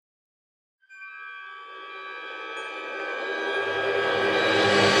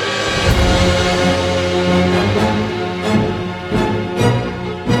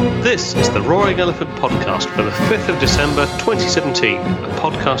This is the Roaring Elephant Podcast for the 5th of December 2017, a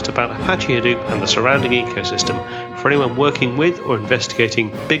podcast about Apache Hadoop and the surrounding ecosystem for anyone working with or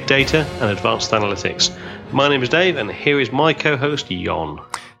investigating big data and advanced analytics. My name is Dave, and here is my co-host, Jon.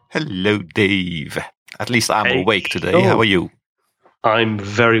 Hello, Dave. At least I'm awake today. How are you? I'm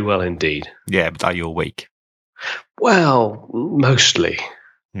very well indeed. Yeah, but are you awake? Well, mostly.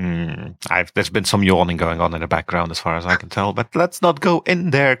 There's been some yawning going on in the background as far as I can tell, but let's not go in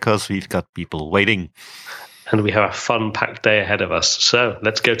there because we've got people waiting. And we have a fun-packed day ahead of us, so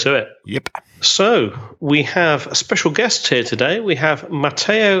let's go to it. Yep. So we have special guests here today. We have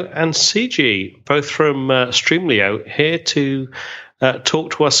Matteo and CG, both from Streamlio, here to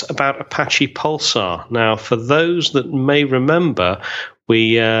talk to us about Apache Pulsar. Now, for those that may remember,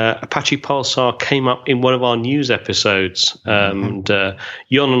 Apache Pulsar came up in one of our news episodes, and Jon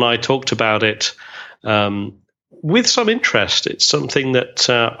and I talked about it with some interest. It's something that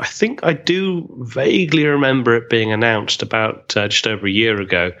I think I do vaguely remember it being announced about just over a year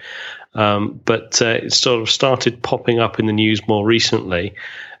ago, but it sort of started popping up in the news more recently,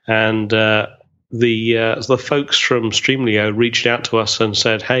 and the folks from Streamlio reached out to us and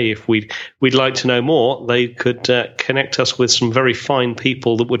said, hey, if we'd like to know more, they could connect us with some very fine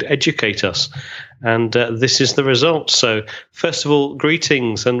people that would educate us. And this is the result. So first of all,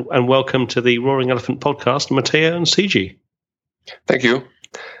 greetings and welcome to the Roaring Elephant Podcast, Matteo and CG. Thank you.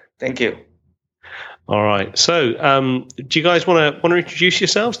 Thank you. All right. So do you guys want to introduce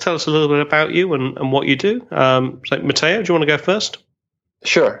yourselves? Tell us a little bit about you and what you do. So Matteo, do you want to go first?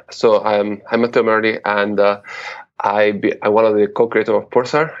 Sure. So I'm Matteo Merli, and I'm one of the co-creators of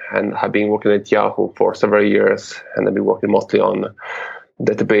Pulsar, and have been working at Yahoo for several years, and I've been working mostly on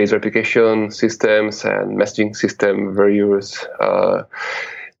database replication systems and messaging system, various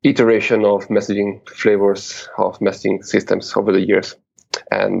iteration of messaging flavors of messaging systems over the years.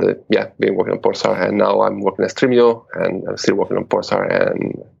 And been working on Pulsar, and now I'm working at Streamlio, and I'm still working on Pulsar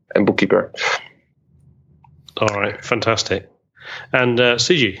and Bookkeeper. All right. Fantastic. And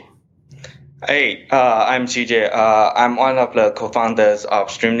CG. Hey, I'm CJ. I'm one of the co-founders of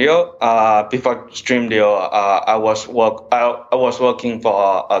Streamlio. Before Streamlio, I was working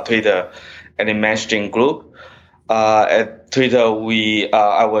for Twitter and a messaging group. At Twitter,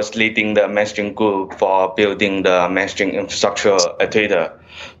 I was leading the messaging group for building the messaging infrastructure at Twitter.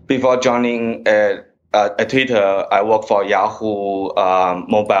 Before joining at Twitter, I worked for Yahoo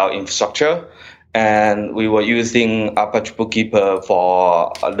mobile infrastructure. And we were using Apache Bookkeeper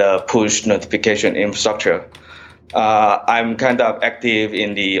for the push notification infrastructure. I'm kind of active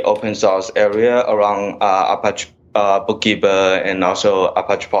in the open source area around Apache Bookkeeper and also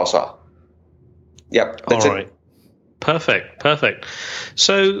Apache Pulsar. Yep, that's all right. It. Perfect.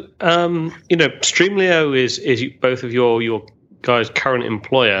 So, Streamlio is both of your guys' current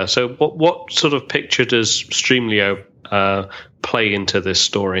employer. So, what sort of picture does Streamlio play into this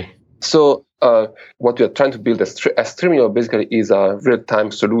story? So what we are trying to build as Streamlio basically is a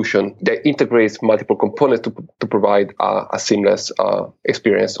real-time solution that integrates multiple components to provide a seamless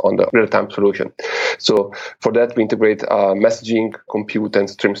experience on the real-time solution. So for that, we integrate messaging, compute, and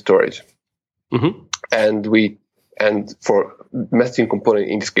stream storage. Mm-hmm. And for messaging component,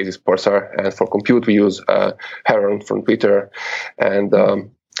 in this case, is Pulsar, and for compute, we use Heron from Twitter, and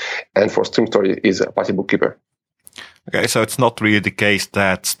for stream storage is Apache Bookkeeper. Okay, so it's not really the case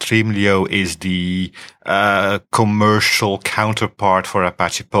that Streamlio is the commercial counterpart for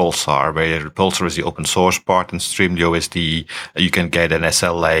Apache Pulsar, where Pulsar is the open source part and Streamlio is you can get an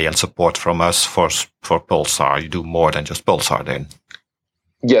SLA and support from us for Pulsar. You do more than just Pulsar then.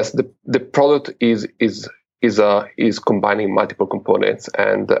 Yes, the product is combining multiple components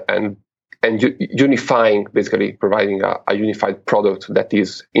and unifying, basically providing a unified product that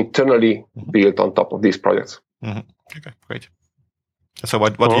is internally built on top of these products. Mm-hmm. Okay, great. So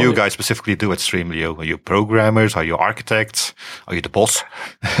what do you guys specifically do at Streamlio? Are you programmers? Are you architects? Are you the boss?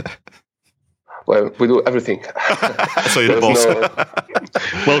 Well, we do everything. So you're the boss.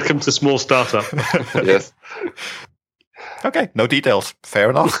 Welcome to small startup. Yes. Okay, no details. Fair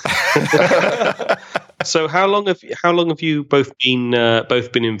enough. So how long have you both been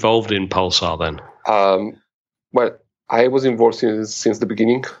involved in Pulsar then? Well, I was involved since the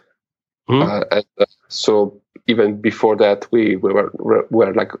beginning. And so even before that, we were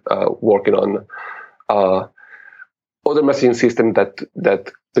working on other messaging system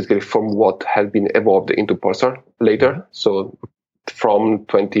that basically from what had been evolved into Pulsar later. So from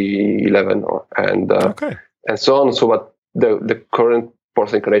 2011 and so on. So what the current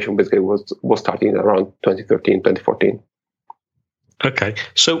Pulsar incarnation basically was starting around 2013, 2014. Okay,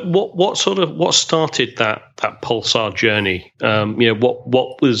 so what started that Pulsar journey?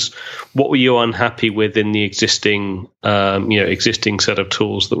 What were you unhappy with in the existing set of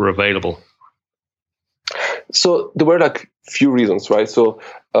tools that were available? So there were like few reasons, right? So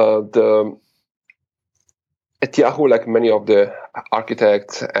at Yahoo, like many of the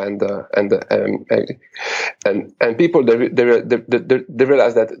architects and people, they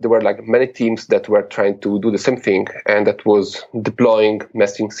realized that there were like many teams that were trying to do the same thing, and that was deploying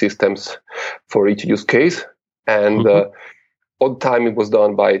messaging systems for each use case. And all the time it was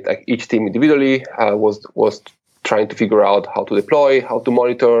done by like each team individually was trying to figure out how to deploy, how to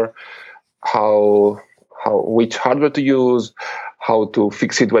monitor, which hardware to use, how to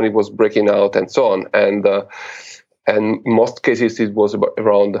fix it when it was breaking out, and so on. And in most cases it was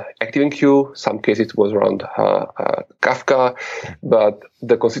around ActiveMQ. Some cases it was around Kafka. But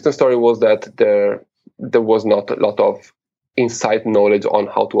the consistent story was that there was not a lot of inside knowledge on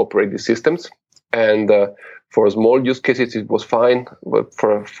how to operate these systems. And for small use cases it was fine, but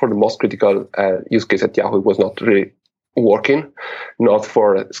for the most critical use case at Yahoo, it was not really working, not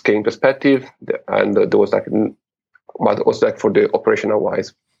for a scaling perspective, and there was like, but also like for the operational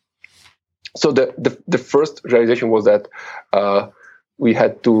wise. So the first realization was that we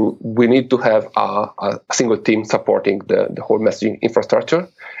need to have a single team supporting the whole messaging infrastructure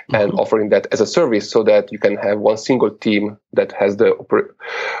and offering that as a service, so that you can have one single team that has the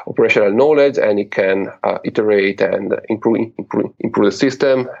operational knowledge, and it can iterate and improve the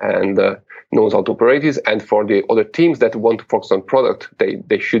system, and knows how to operate it. And for the other teams that want to focus on product,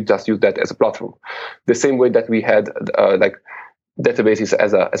 they should just use that as a platform. The same way that we had like databases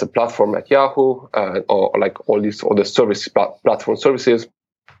as a platform at Yahoo, or like all these other platform services,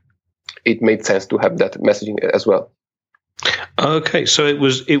 it made sense to have that messaging as well. Okay, so it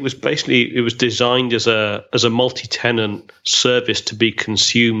was designed as a multi-tenant service to be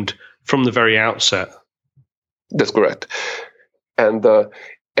consumed from the very outset. That's correct. And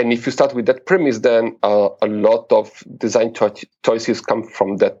if you start with that premise, then a lot of design choices come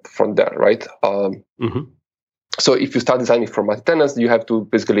from there, right? So if you start designing for multi-tenants, you have to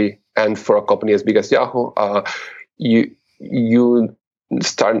basically, and for a company as big as Yahoo, you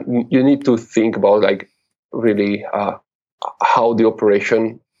need to think about like really how the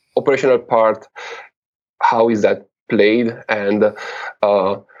operational part, how is that played, and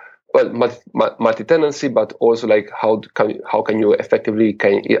multi-tenancy, but also like how can you effectively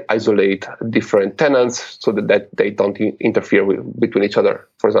isolate different tenants so that they don't interfere between each other,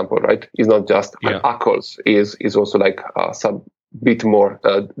 for example, right? It's not just an ACLs, is also like some bit more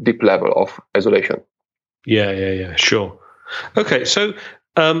deep level of isolation. Yeah, sure. Okay, so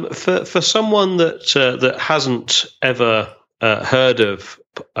for someone that hasn't ever heard of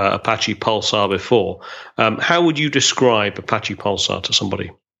Apache Pulsar before, how would you describe Apache Pulsar to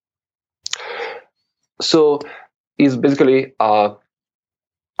somebody? So it's basically a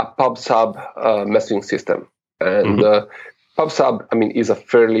pub/sub messaging system. And pub/sub, is a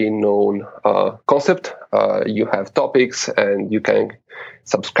fairly known concept. You have topics, and you can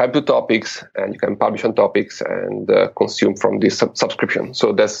subscribe to topics, and you can publish on topics and consume from this subscription.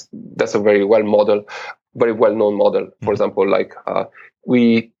 So that's a very well-known model. For example, like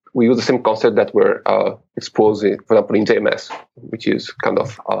we use the same concept that we're exposing, for example, in JMS, which is kind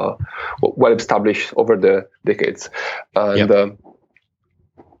of well established over the decades. And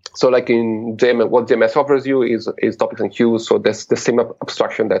so, like in JMS, what JMS offers you is topics and queues. So that's the same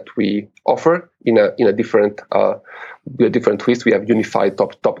abstraction that we offer in a different twist. We have unified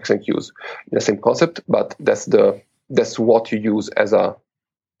topics and queues in the same concept, but that's what you use as a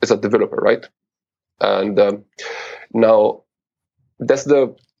developer, right? And now that's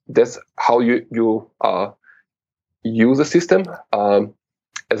how you use the system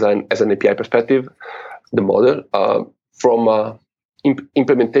as an API perspective. The model from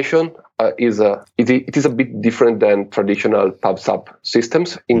implementation it is a bit different than traditional pub/sub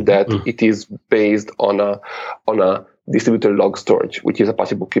systems in that it is based on a distributed log storage, which is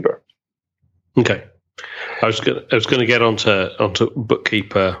Apache Bookkeeper. Okay, I was going to get onto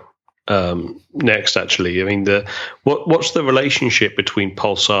Bookkeeper next. Actually, what's the relationship between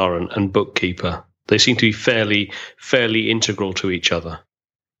Pulsar and Bookkeeper? They seem to be fairly integral to each other.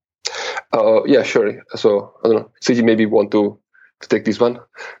 Yeah, sure. So I don't know, CG, maybe want to take this one.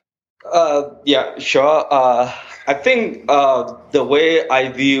 Yeah, sure. I think the way I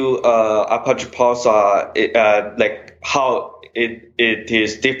view Apache Pulsar, like how it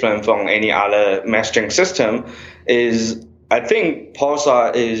is different from any other messaging system, is I think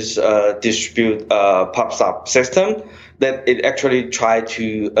Pulsar is a distributed pub/sub system that it actually try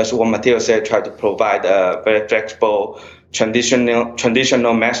to, as what Matteo said, try to provide a very flexible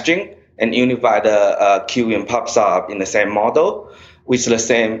traditional messaging and unify the queue and PubSub in the same model with the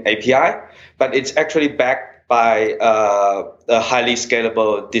same API, but it's actually backed by a highly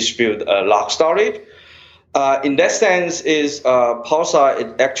scalable distributed log storage. In that sense, Pulsar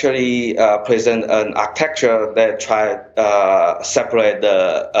it actually present an architecture that try separate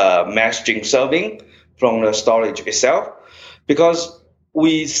the messaging serving from the storage itself, because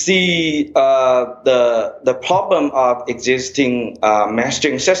we see the problem of existing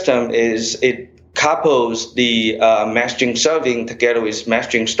messaging system is it couples the messaging serving together with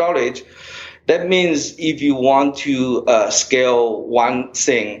messaging storage. That means if you want to scale one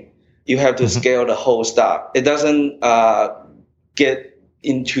thing, you have to scale the whole stuff. It doesn't get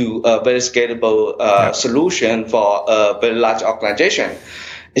into a very scalable solution for a very large organization,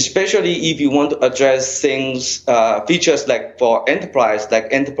 especially if you want to address things, features like for enterprise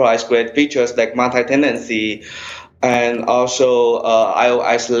grade features like multi-tenancy and also IO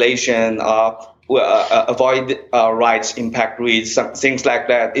isolation, avoid writes impact reads, things like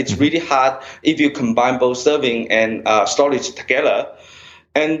that. It's really hard if you combine both serving and storage together.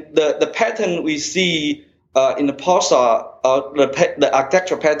 And the pattern we see in the Pulsar, the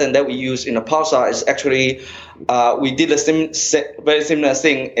architectural pattern that we use in the Pulsar is actually we did a very similar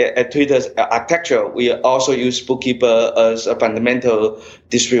thing at Twitter's architecture. We also use Bookkeeper as a fundamental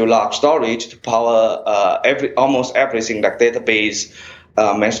distributed log storage to power almost everything like database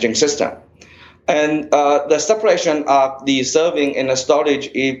messaging system. And the separation of the serving and the storage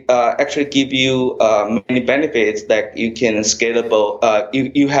actually give you many benefits that you can scalable.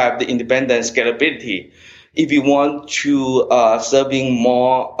 You have the independent scalability. If you want to serving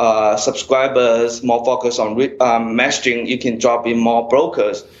more subscribers, more focus on messaging, you can drop in more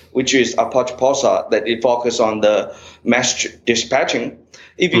brokers, which is Apache Pulsar that it focus on the message dispatching.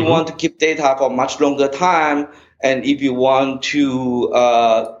 If you want to keep data for much longer time, and if you want to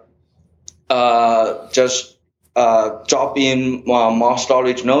just drop in more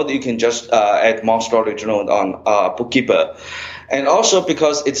storage node, you can just add more storage node on Bookkeeper. And also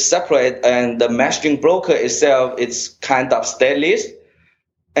because it's separate and the messaging broker itself, it's kind of stateless,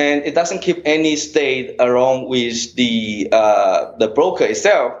 and it doesn't keep any state along with the broker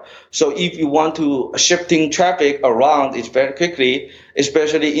itself. So if you want to shifting traffic around it very quickly,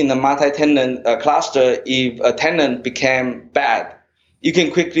 especially in the multi-tenant cluster, if a tenant became bad, you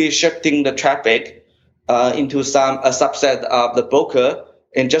can quickly shifting the traffic into a subset of the broker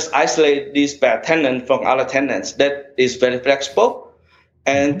and just isolate this bad tenant from other tenants. That is very flexible.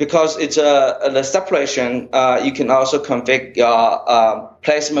 And because it's the separation, you can also configure your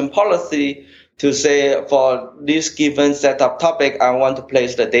placement policy to say for this given set of topic, I want to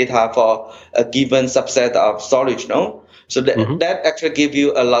place the data for a given subset of storage node. So that actually gives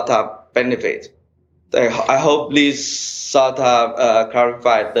you a lot of benefits. I hope this sort of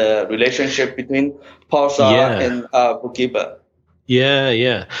clarified the relationship between Pulsar and Bookkeeper.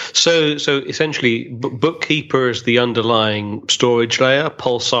 Yeah. So essentially, Bookkeeper is the underlying storage layer.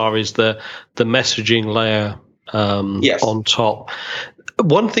 Pulsar is the messaging layer on top.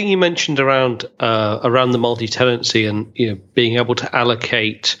 One thing you mentioned around the multi-tenancy and being able to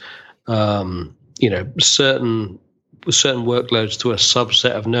allocate certain workloads to a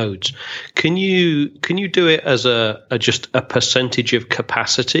subset of nodes. Can you do it as just a percentage of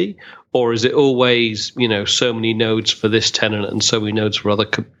capacity, or is it always so many nodes for this tenant and so many nodes for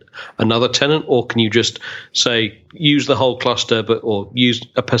another tenant, or can you just say use the whole cluster or use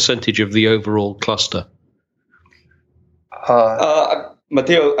a percentage of the overall cluster?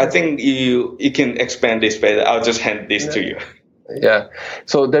 Matteo, I think you can expand this better. I'll just hand this to you. Yeah.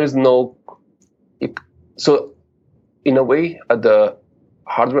 So there is no. So in a way, the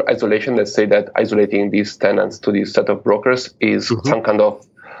hardware isolation, let's say that isolating these tenants to this set of brokers is some kind of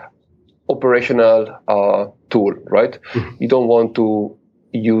operational tool, right? You don't want to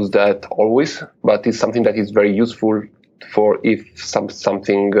use that always, but it's something that is very useful for if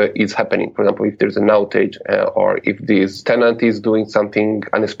something is happening. For example, if there's an outage or if this tenant is doing something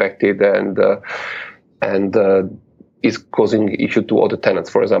unexpected and is causing issue to other tenants,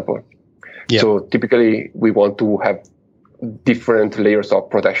 for example. Yeah. So typically we want to have different layers of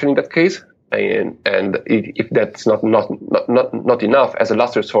protection in that case. And if that's not enough, as a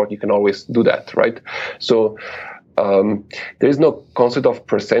last resort, you can always do that, right? So there is no concept of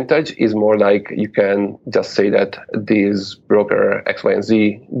percentage. It's more like you can just say that this broker X, Y, and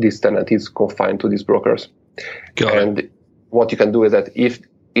Z, this tenant is confined to these brokers. And what you can do is that if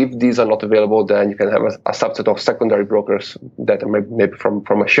these are not available, then you can have a subset of secondary brokers that are maybe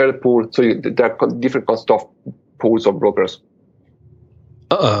from a shared pool. So there are different concepts of pools of brokers.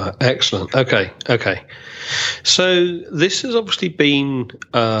 Excellent. Okay. So this has obviously been,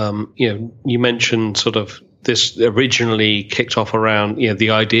 you mentioned sort of this originally kicked off around, the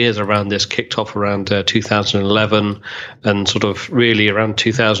ideas around this kicked off around 2011, and sort of really around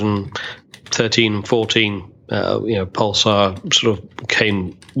 2013 and 14, Pulsar sort of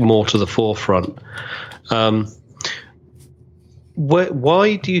came more to the forefront.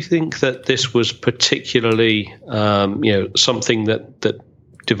 Why do you think that this was particularly, something that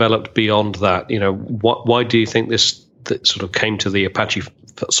developed beyond that? Why do you think that sort of came to the Apache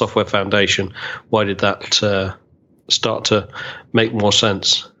Software Foundation? Why did that start to make more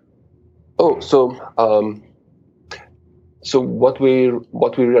sense? So what we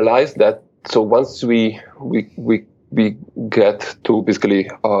realized that once we get to basically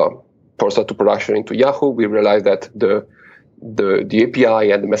Pulsar to production into Yahoo, we realized that the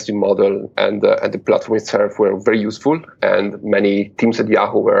API and the messaging model and the platform itself were very useful, and many teams at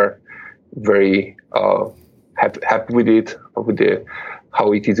Yahoo were very happy with it, with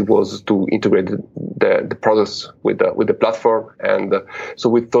how easy it was to integrate the products with the platform, and so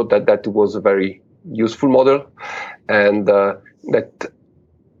we thought that was a very useful model, and that's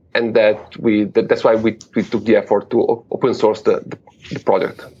why we took the effort to open source the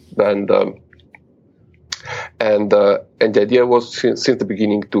project, and the idea was since the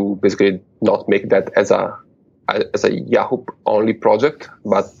beginning to basically not make that as a Yahoo only project,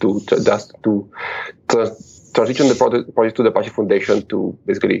 but to transition the project to the Apache Foundation to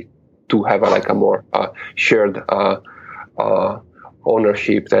basically to have a more shared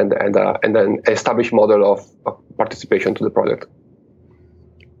ownership and an established model of participation to the project.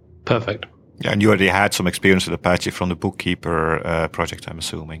 Perfect. Yeah, and you already had some experience with Apache from the Bookkeeper project, I'm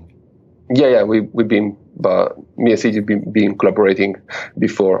assuming. Yeah, we've been, me and CJ been collaborating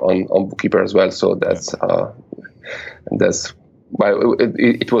before on Bookkeeper as well. So that's why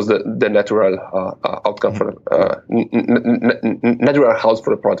it was the natural outcome for natural house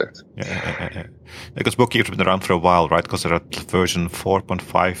for the project. Yeah. Because Bookkeeper's been around for a while, right? Because they're at version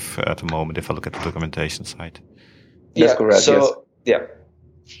 4.5 at the moment. If I look at the documentation side. That's correct. So yes.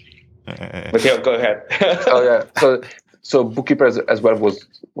 Matteo, go ahead. So Bookkeeper as well was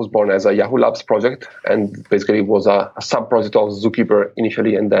born as a Yahoo Labs project, and basically was a sub project of Zookeeper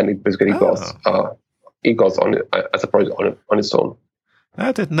initially, and then it basically goes on as a project on its own.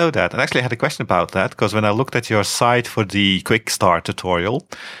 I didn't know that. And actually I had a question about that, because when I looked at your site for the quick start tutorial,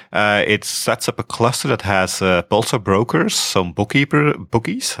 it sets up a cluster that has Pulsar brokers, some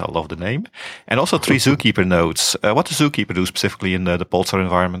bookies, I love the name, and also 3 Zookeeper nodes. What does Zookeeper do specifically in the Pulsar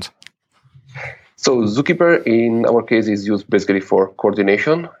environment? So Zookeeper in our case is used basically for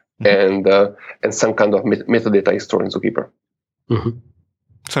coordination, and some kind of metadata is stored in Zookeeper. Mm-hmm.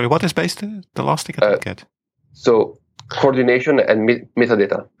 Sorry, what is based in? The last thing I didn't get. So coordination and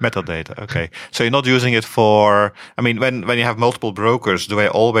metadata. Metadata, okay. So you're not using it for, when you have multiple brokers, do I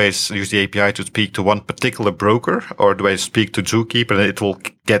always use the API to speak to one particular broker, or do I speak to Zookeeper and it will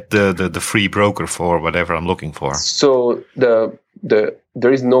get the free broker for whatever I'm looking for? So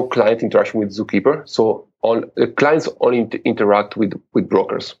there is no client interaction with Zookeeper, so the clients only interact with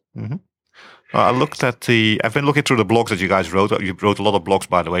brokers. Mm-hmm. I've been looking through the blogs that you guys wrote. You wrote a lot of blogs,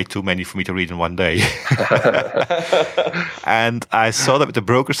 by the way, too many for me to read in one day. And I saw that with the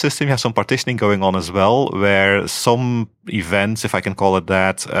broker system, you have some partitioning going on as well, where some events, if I can call it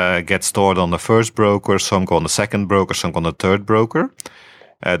that, get stored on the first broker, some go on the second broker, some go on the third broker.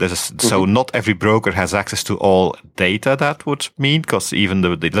 So not every broker has access to all data, that would mean, because even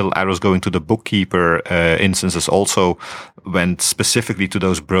the little arrows going to the Bookkeeper instances also went specifically to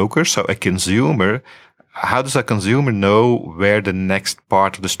those brokers. So how does a consumer know where the next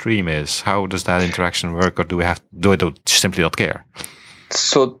part of the stream is? How does that interaction work, or do I simply not care?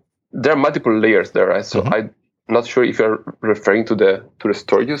 So there are multiple layers there, right? So I'm not sure if you're referring to the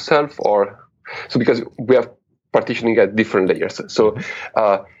storage itself, because we have partitioning at different layers. So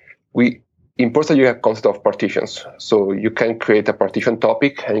in Pulsar you have concept of partitions. So you can create a partition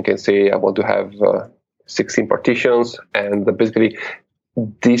topic, and you can say I want to have 16 partitions, and basically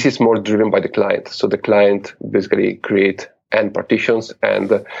this is more driven by the client. So the client basically create n partitions,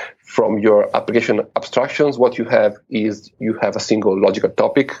 and from your application abstractions, what you have is you have a single logical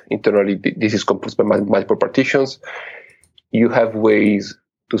topic. Internally, this is composed by multiple partitions. You have ways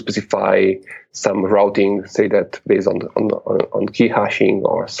to specify some routing, say that based on key hashing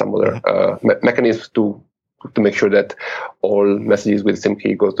or some other mechanisms to make sure that all messages with the same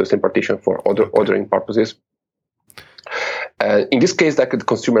key goes to the same partition for ordering purposes. In this case, the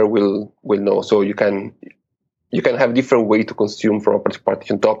consumer will know. So you can have different way to consume from a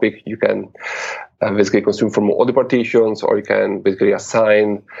partition topic. You can basically consume from all the partitions, or you can basically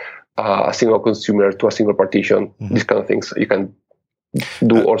assign a single consumer to a single partition. These kind of things. You can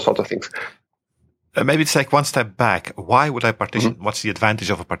do all sorts of things. Maybe it's like one step back. Why would I partition? What's the advantage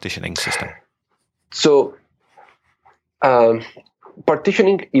of a partitioning system? So,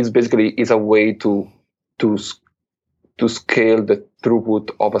 partitioning is a way to scale the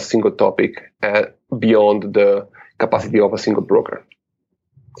throughput of a single topic beyond the capacity of a single broker.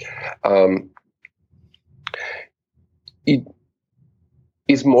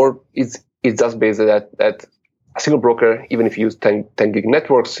 It's just based that a single broker, even if you use 10 gig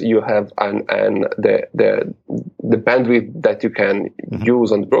networks, you have the bandwidth that you can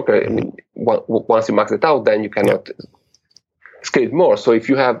use on the broker. I mean, once you max it out, then you cannot scale it more. So if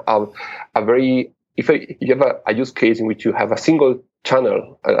you have if you have a use case in which you have a single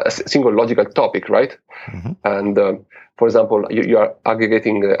channel, a single logical topic, right? And for example, you are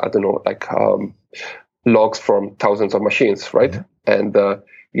aggregating, logs from thousands of machines, right? And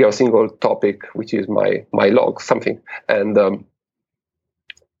you have a single topic, which is my log, something, and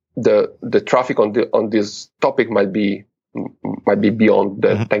the traffic on this topic might be beyond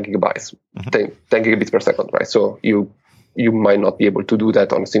the 10 gigabytes, 10 gigabits per second, right? So you might not be able to do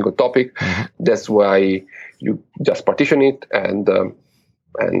that on a single topic. That's why you just partition it and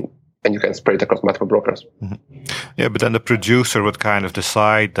you can spread it across multiple brokers. Yeah, but then the producer would kind of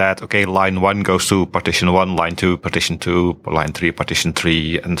decide that, okay, line 1 goes to partition 1, line 2, partition 2, line 3, partition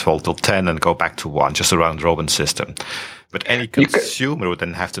 3, and 12 till 10, and go back to 1, just a round-robin system. But any consumer would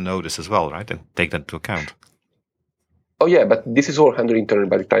then have to know this as well, right, and take that into account. Oh yeah, but this is all handled internally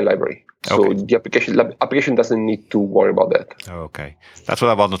by the client library. So the application doesn't need to worry about that. Okay. That's what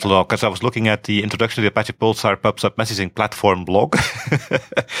I wanted to know, because I was looking at the introduction to the Apache Pulsar PubSub messaging platform blog.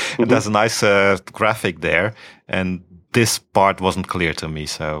 There's a nice graphic there, and this part wasn't clear to me.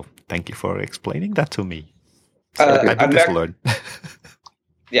 So thank you for explaining that to me. I did this to learn.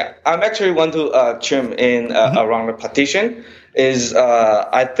 Yeah, I actually want to chime in around the partition.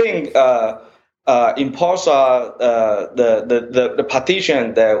 I think in Pulsar, the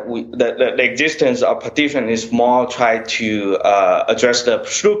partition the existence of partition is more try to address the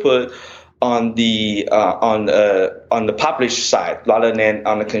throughput on the published side rather than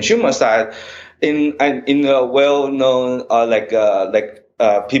on the consumer side. In a well-known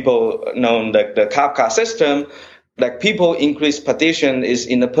people known the Kafka system, like people increase partition is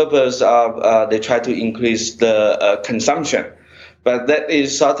in the purpose of they try to increase the consumption. But that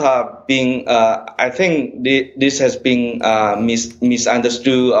is sort of being, I think this has been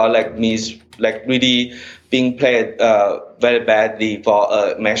misunderstood or really being played very badly for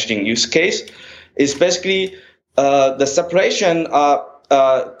a messaging use case. It's basically the separation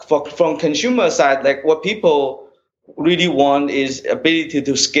from consumer side. Like what people really want is ability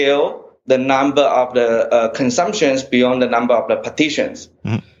to scale the number of the consumptions beyond the number of the partitions.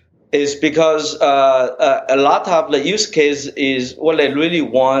 Is because a lot of the use case is what they really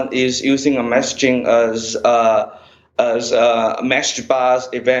want is using a messaging as message bus,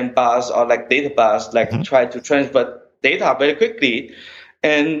 event bus, or like data bus, try to transfer data very quickly.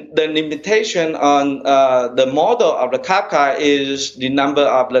 And the limitation on the model of the Kafka is the number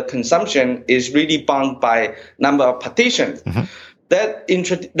of the consumption is really bound by number of partitions. That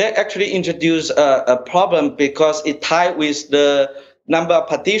actually introduced a problem because it tied with the number of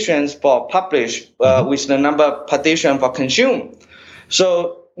partitions for publish with the number of partition for consume.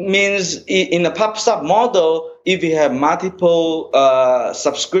 So means in the PubSub model, if you have multiple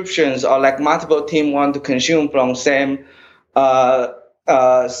subscriptions or like multiple team want to consume from same topic,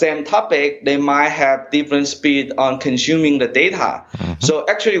 they might have different speed on consuming the data. So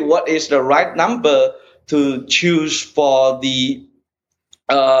actually what is the right number to choose for the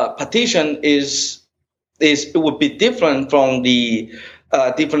partition it would be different from the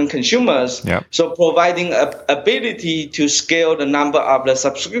different consumers. So providing ability to scale the number of the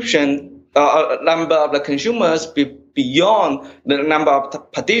subscription, number of the consumers beyond the number of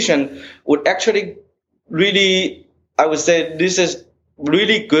partition would actually really, I would say this is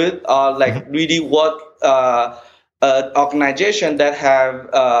really good, really what organization that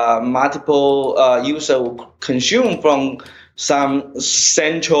have multiple user consume from some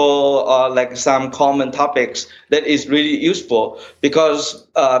central or some common topics that is really useful because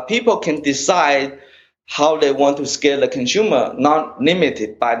people can decide how they want to scale the consumer, not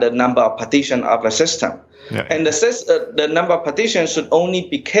limited by the number of partition of the system. And the number of partitions should only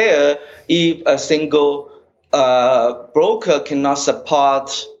be cared if a single broker cannot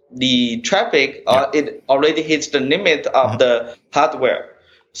support the traffic or it already hits the limit of the hardware.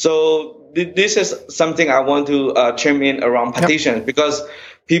 So this is something I want to chime in around partitions because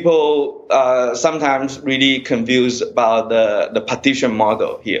people sometimes really confused about the partition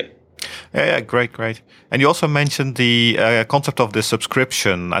model here. Yeah, great. And you also mentioned the concept of the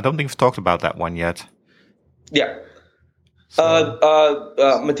subscription. I don't think we've talked about that one yet. Yeah.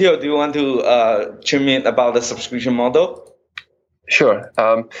 Matteo, do you want to chime in about the subscription model? Sure.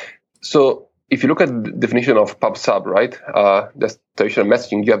 So if you look at the definition of pub/sub, right, the traditional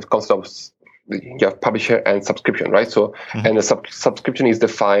messaging, you have the concept of you have publisher and subscription, right? So, and the subscription is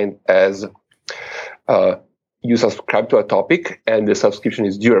defined as you subscribe to a topic, and the subscription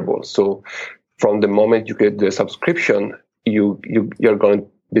is durable. So, from the moment you get the subscription, you're going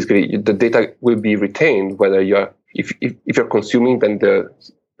basically the data will be retained. Whether if you're consuming, then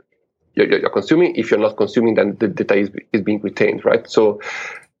you're consuming. If you're not consuming, then the data is being retained, right? So,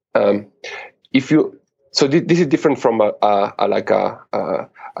 this is different from a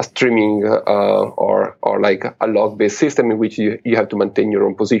streaming or like a log-based system in which you have to maintain your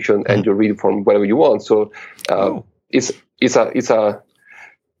own position and you read from wherever you want. So it's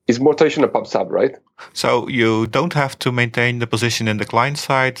more traditional pub/sub, right? So you don't have to maintain the position in the client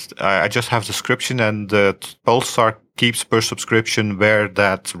side. I just have the subscription, and the Polestar keeps per subscription where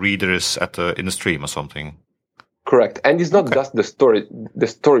that reader is in the stream or something. Correct, and it's not just the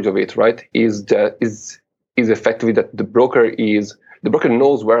storage of it, right? Is effectively that the broker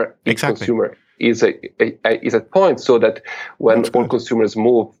knows where each consumer is at point, so that when all consumers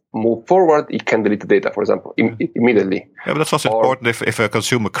move forward, it can delete the data, for example, immediately. Yeah, but that's also important if a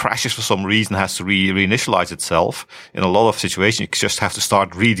consumer crashes for some reason, has to reinitialize itself. In a lot of situations, you just have to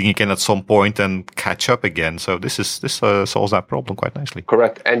start reading again at some point and catch up again. So this solves that problem quite nicely.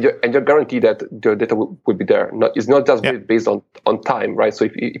 Correct, and you're guaranteed that your data will be there. It's not just based on time, right? So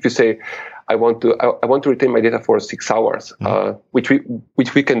if you say, I want to retain my data for 6 hours, which we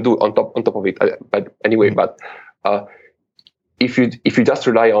can do on top of it. But anyway, if you just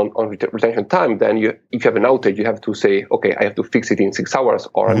rely on retention time, then if you have an outage, you have to say, okay, I have to fix it in 6 hours,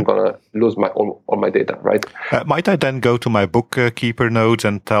 or I'm gonna lose all my data, right? Might I then go to my bookkeeper nodes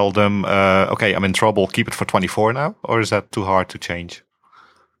and tell them, okay, I'm in trouble, keep it for 24 now, or is that too hard to change?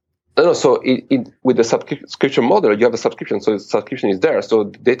 No. So with the subscription model, you have a subscription, so the subscription is there. So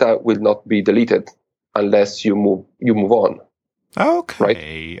the data will not be deleted unless you move on. Okay. Right?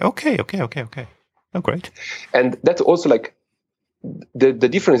 Okay. Oh, great. And that's also like the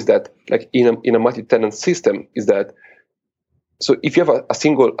difference that like in a multi-tenant system is that, so if you have a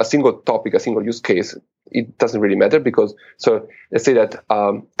single topic, a single use case, it doesn't really matter, because so let's say that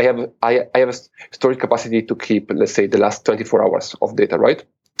I have a storage capacity to keep, let's say, the last 24 hours of data, right?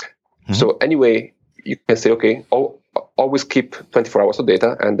 So anyway, you can say, okay, always keep 24 hours of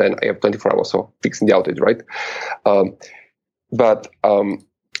data, and then I have 24 hours of fixing the outage, right? But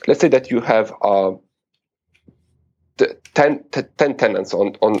let's say that you have 10 tenants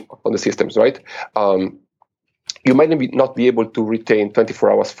on the systems, right? You might not be able to retain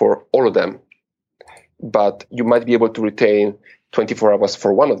 24 hours for all of them, but you might be able to retain 24 hours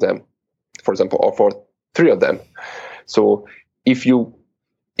for one of them, for example, or for 3 of them. So if you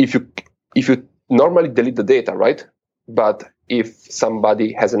normally delete the data, right? But if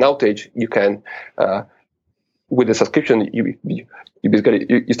somebody has an outage, you can, with the subscription, you basically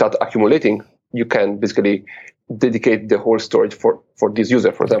you start accumulating. You can basically dedicate the whole storage for this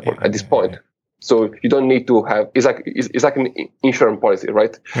user, for example, at this point. So you don't need to have, it's like an insurance policy,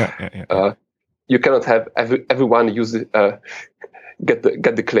 right? You cannot have everyone use get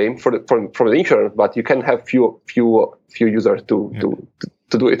the claim from the insurance, but you can have few users to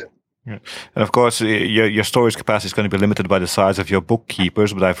do it. Yeah. And of course, your storage capacity is going to be limited by the size of your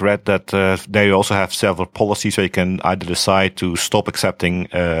bookkeepers, but I've read that they also have several policies where you can either decide to stop accepting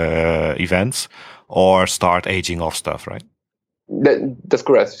events or start aging off stuff, right? That's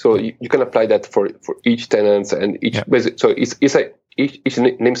correct. So you can apply that for each tenant and each. So it's each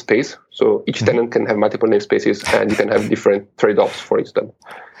namespace. So each tenant can have multiple namespaces, and you can have different trade-offs for each of them.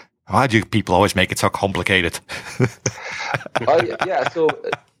 Why do people always make it so complicated? So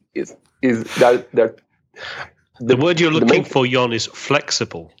is that the word you're looking for, Jon, is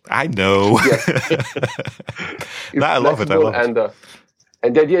flexible. I know. Yes. No, I love it.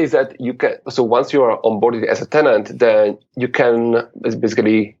 And the idea is that you can. So once you are onboarded as a tenant, then you can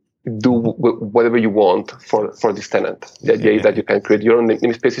basically do whatever you want for this tenant. The idea is that you can create your own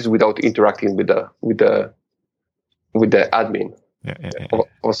namespaces without interacting with the admin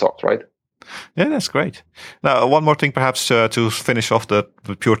of sorts, right? Yeah, that's great. Now, one more thing, perhaps, to finish off the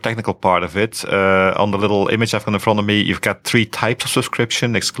pure technical part of it. On the little image I've got in front of me, you've got 3 types of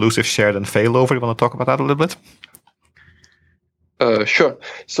subscription: exclusive, shared, and failover. You want to talk about that a little bit? Sure.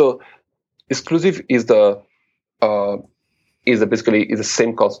 So exclusive is the is basically the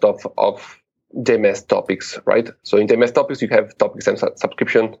same concept of JMS topics, right? So in JMS topics, you have topics and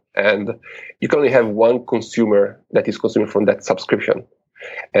subscription, and you can only have one consumer that is consuming from that subscription.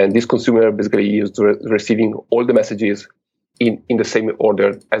 And this consumer basically is receiving all the messages in the same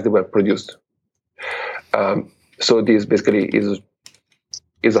order as they were produced. So this basically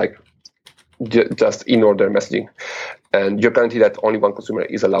is like just in order messaging, and you're guaranteed that only one consumer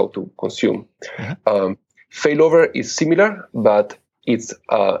is allowed to consume. Mm-hmm. Failover is similar, but it's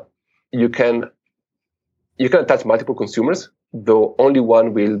you can attach multiple consumers, though only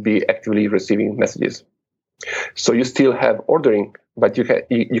one will be actively receiving messages. So you still have ordering, but you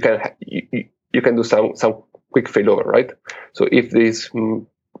can do some quick failover, right? So if this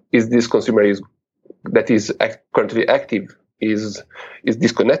consumer that is currently active is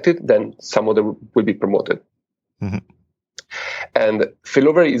disconnected, then some other will be promoted. Mm-hmm. And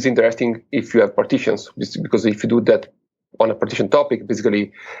failover is interesting if you have partitions, because if you do that on a partition topic,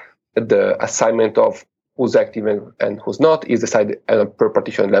 basically the assignment of who's active and who's not is decided per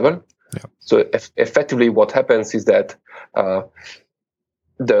partition level. Yeah. So effectively, what happens is that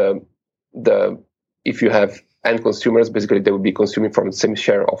if you have end consumers, basically they will be consuming from the same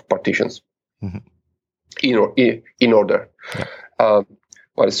share of partitions. Mm-hmm. In order. Yeah.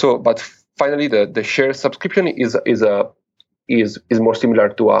 But finally, the share subscription is more similar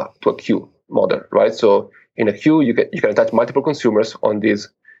to a queue model, right? So in a queue, you can attach multiple consumers on this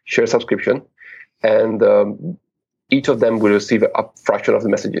share subscription, and each of them will receive a fraction of the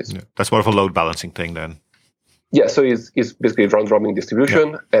messages. Yeah. That's more of a load balancing thing, then. Yeah. So it's basically round robin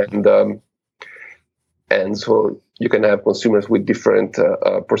distribution, yeah. And so you can have consumers with different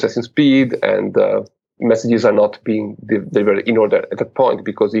processing speed, and messages are not being delivered in order at that point,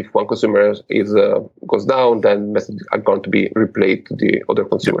 because if one consumer goes down, then messages are going to be replayed to the other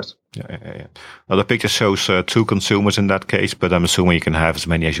consumers. Yeah. Now the picture shows 2 consumers in that case, but I'm assuming you can have as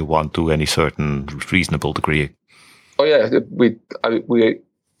many as you want to any certain reasonable degree. Oh yeah, we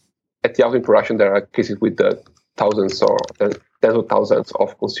at the Auto production there are cases with thousands or tens of thousands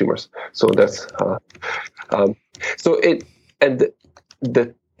of consumers. So that's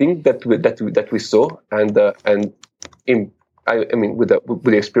the thing that we saw, and with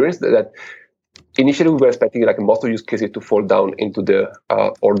the experience that initially we were expecting like most of use cases to fall down into the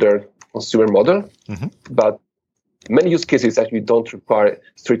order consumer model, mm-hmm. but many use cases actually don't require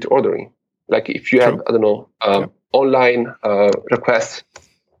strict ordering. Like if you have online requests,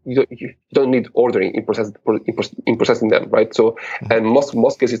 you don't need ordering in processing them, right? So mm-hmm. and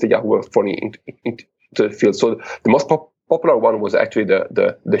most cases the Yahoo were falling into the field. So the most popular one was actually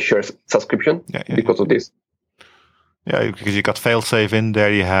the share subscription because of this. Yeah, because you got failsafe in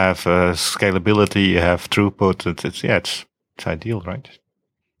there, you have scalability, you have throughput. It's ideal, right?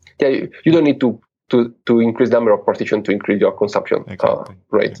 Yeah, you don't need to increase the number of partitions to increase your consumption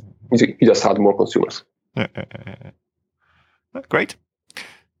rate. You just add more consumers. Great.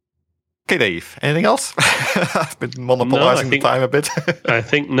 Okay, Dave. Anything else? I've been monopolizing the time a bit. I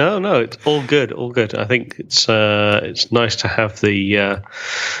think no. It's all good. I think it's nice to have the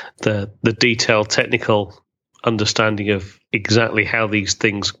detailed technical understanding of exactly how these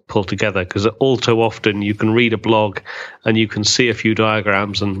things pull together. Because all too often you can read a blog and you can see a few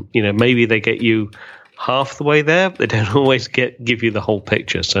diagrams, and maybe they get you half the way there, but they don't always give you the whole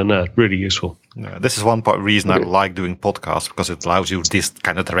picture. So no, really useful. Yeah, this is one reason I like doing podcasts, because it allows you this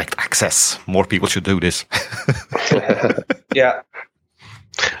kind of direct access. More people should do this. Yeah.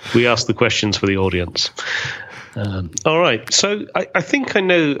 We ask the questions for the audience. All right. So I think I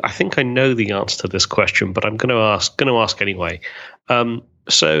know the answer to this question, but I'm going to ask anyway.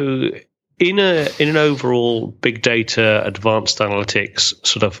 So in an overall big data, advanced analytics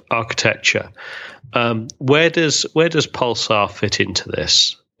sort of architecture, where does Pulsar fit into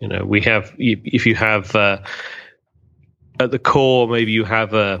this? We have, if you have at the core, maybe you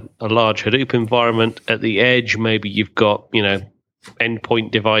have a large Hadoop environment. At the edge, maybe you've got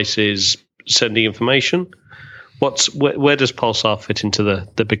endpoint devices sending information. Where does Pulsar fit into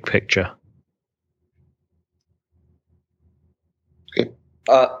the big picture? Okay.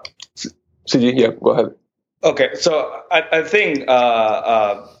 CG, yeah, go ahead. Okay, so I think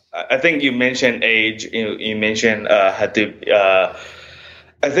you mentioned Edge. You mentioned Hadoop.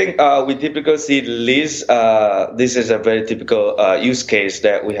 I think we typically see this. This is a very typical use case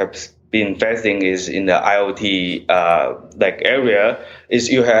that we have been facing is in the IoT area. Is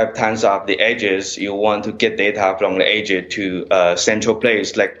you have tons of the edges. You want to get data from the edge to a central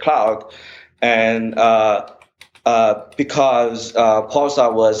place like cloud, and because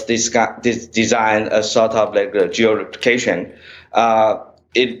Pulsar was designed as sort of like a geo-replication,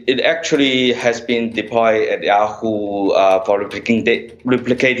 it actually has been deployed at Yahoo for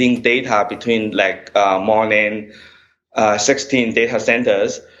replicating data between more than 16 data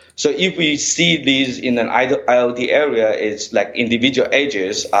centers. So if we see these in an IoT area, it's like individual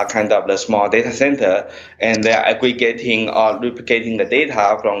edges are kind of the small data center, and they're aggregating or replicating the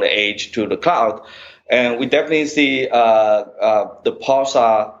data from the edge to the cloud. And we definitely see the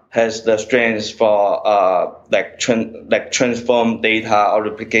Pulsar has the strengths for transform data or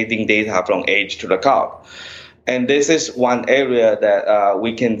replicating data from edge to the cloud. And this is one area that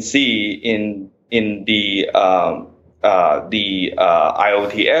we can see in the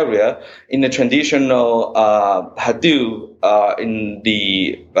IoT area. In the traditional Hadoop, in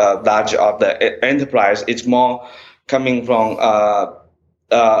the large of the enterprise, it's more coming from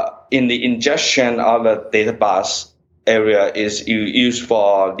in the ingestion of the data bus area is used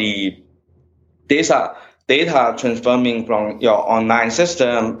for the data transforming from your online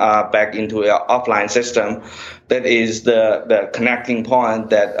system back into your offline system. That is the connecting point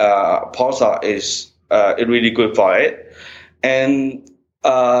that Pulsar is really good for it. And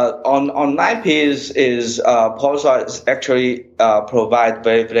on 9Ps is Pulsar is actually provide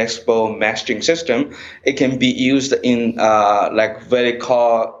very flexible messaging system. It can be used in very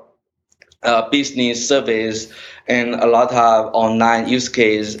core business service and a lot of online use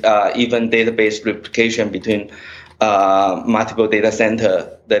case, even database replication between multiple data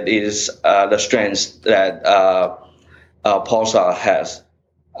center. That is the strengths that Pulsar has.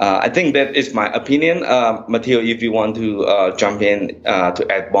 I think that is my opinion. Matteo, if you want to jump in to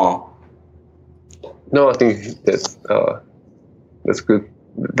add more. No, I think that's good.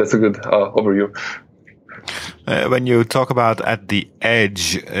 That's a good overview. When you talk about at the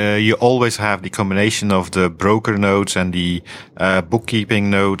edge, you always have the combination of the broker nodes and the bookkeeping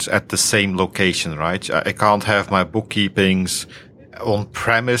nodes at the same location, right? I can't have my bookkeepings on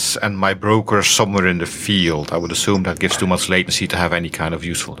premise and my broker somewhere in the field. I would assume that gives too much latency to have any kind of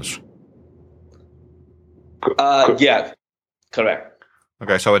usefulness. Yeah, correct.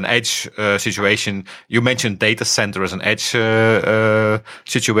 Okay, so an edge situation, you mentioned data center as an edge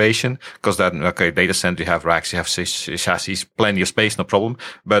situation, because then, data center, you have racks, you have chassis, plenty of space, no problem.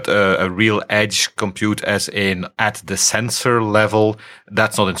 But a real edge compute as in at the sensor level,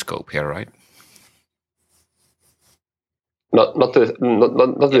 that's not in scope here, right? Not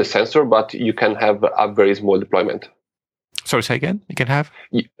the sensor, but you can have a very small deployment. Sorry, say again? You can have?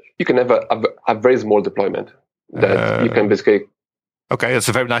 You can have a very small deployment that you can basically... Okay, that's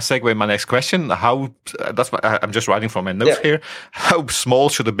a very nice segue. My next question: I'm just writing from my notes here. How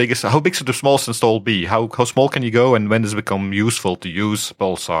big should the smallest install be? How small can you go, and when does it become useful to use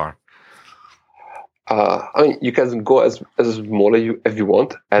Pulsar? You can go as small as you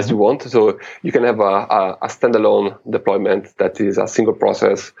want. So you can have a standalone deployment that is a single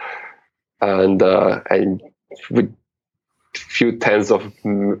process, and with few tens of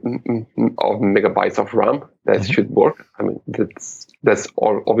megabytes of RAM that should work. I mean, that's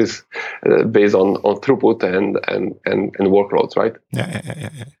all obvious based on throughput and workloads, right? Yeah.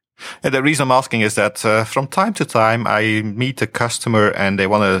 And the reason I'm asking is that from time to time I meet a customer and they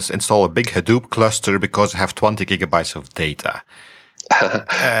want to install a big Hadoop cluster because they have 20 gigabytes of data.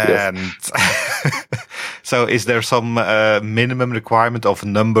 And so is there some minimum requirement of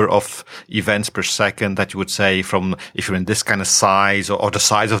number of events per second that you would say from if you're in this kind of size or the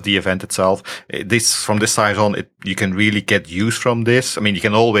size of the event itself, from this size on, you can really get use from this? I mean, you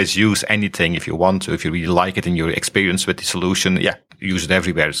can always use anything if you want to, if you really like it in your experience with the solution. Yeah, use it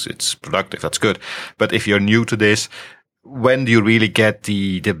everywhere. It's productive. That's good. But if you're new to this, when do you really get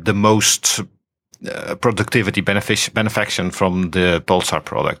the most productivity benefaction from the Pulsar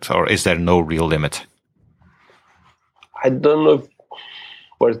product, or is there no real limit? I don't know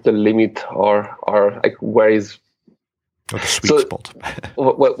where's the limit or like where is the sweet spot.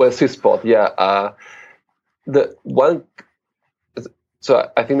 Well, sweet spot, yeah.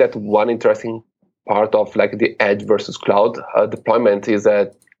 So I think that one interesting part of like the edge versus cloud deployment is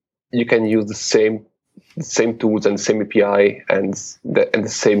that you can use the same tools and same API and the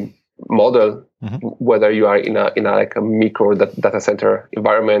same model, whether you are in a like a micro data center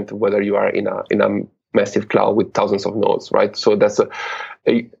environment, whether you are in a massive cloud with thousands of nodes, right? So that's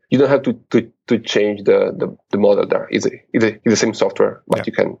you don't have to change the model there. It's the same software, but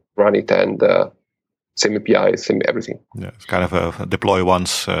you can run it and same API, same everything. Yeah, it's kind of a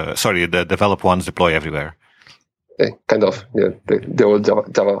develop once, deploy everywhere. Kind of, yeah, the old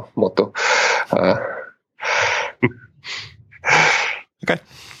Java motto. Okay.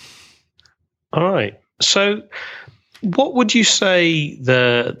 All right. So, what would you say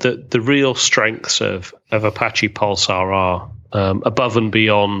the real strengths of Apache Pulsar are above and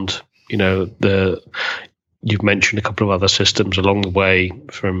beyond, you've mentioned a couple of other systems along the way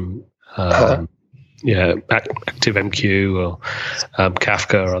from ActiveMQ or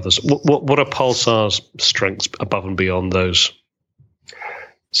Kafka or others. What are Pulsar's strengths above and beyond those?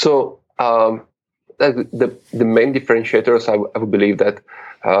 So the main differentiators, I would believe that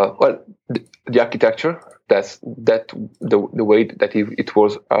the architecture, the way that it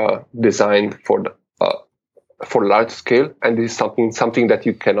was designed for large scale, and this is something that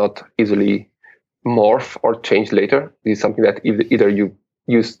you cannot easily morph or change later. This is something that either you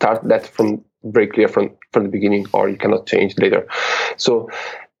start that from very clear from the beginning, or you cannot change later. So,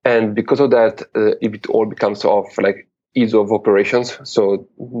 and because of that, it all becomes of like ease of operations. So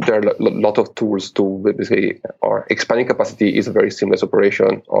there are a lot of tools to basically, or expanding capacity is a very seamless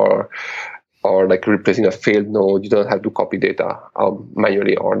operation, or like replacing a failed node, you don't have to copy data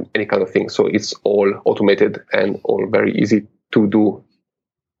manually or any kind of thing. So it's all automated and all very easy to do,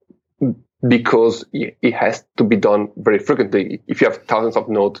 because it has to be done very frequently. If you have thousands of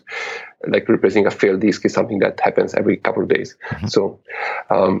nodes, like replacing a failed disk is something that happens every couple of days. Mm-hmm. So,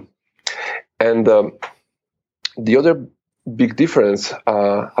 the other big difference,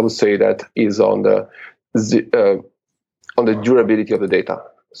 I would say, that is on the durability of the data.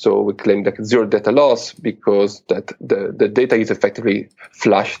 So we claim that zero data loss, because that the data is effectively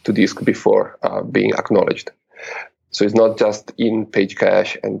flushed to disk before being acknowledged. So it's not just in page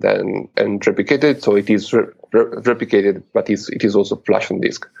cache and replicated. So it is replicated, but it is also flushed on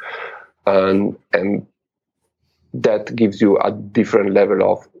disk, and that gives you a different level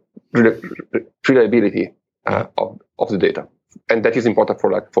of reliability of the data, and that is important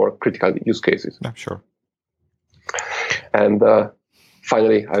for critical use cases. Yeah, sure. And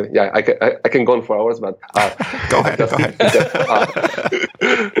finally, I can go on for hours, but go ahead.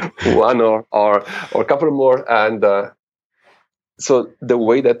 One or a couple more. And so the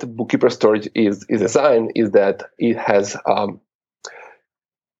way that Bookkeeper storage is designed is that it has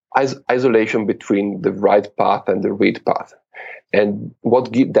isolation between the write path and the read path. And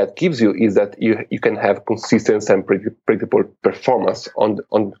what that gives you is that you can have consistent and predictable performance on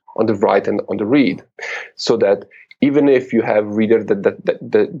the write and on the read, so that even if you have readers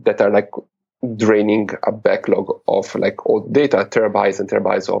that are like draining a backlog of like old data, terabytes and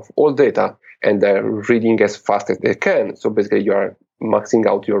terabytes of old data, and they're reading as fast as they can, so basically you are maxing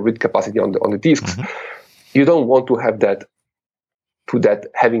out your read capacity on the disks. Mm-hmm. You don't want to have that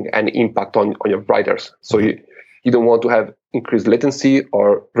having any impact on your writers. So you don't want to have increased latency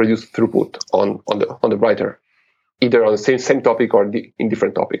or reduced throughput on the writer, either on the same topic or in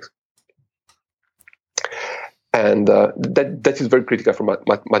different topics. And that is very critical for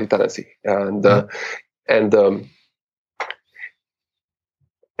multi-tenancy. And the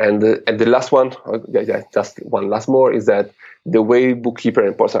last one, just one last more, is that the way Bookkeeper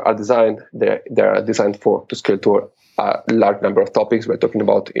and Pulsar are designed, they are designed to scale to a large number of topics. We're talking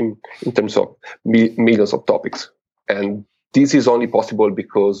about in terms of millions of topics, and this is only possible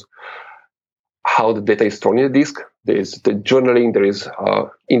because how the data is stored in the disk. There is the journaling, there is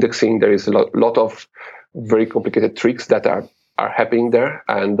indexing, there is a lot of very complicated tricks that are happening there,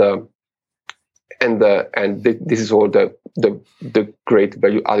 and this is all the great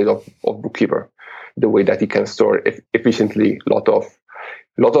value added of Bookkeeper, the way that it can store efficiently lot of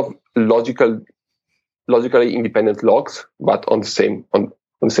logically independent logs, but on the same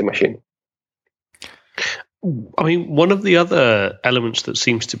machine. I mean, one of the other elements that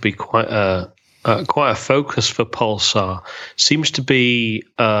seems to be quite a focus for Pulsar seems to be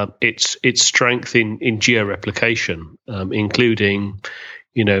its strength in georeplication, including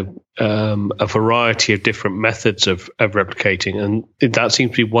a variety of different methods of replicating, and that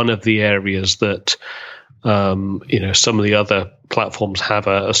seems to be one of the areas that some of the other platforms have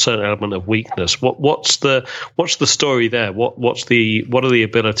a certain element of weakness. What's the story there? What are the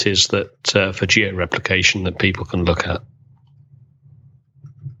abilities that for georeplication that people can look at?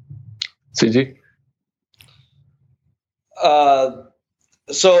 CG?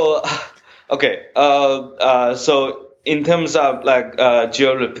 So in terms of like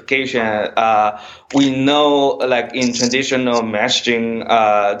georeplication, we know like in traditional messaging,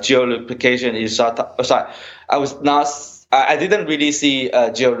 georeplication is I didn't really see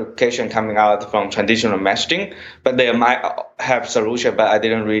georeplication coming out from traditional messaging, but they might have solution, but I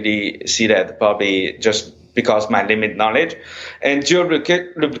didn't really see that, probably just because my limited knowledge. And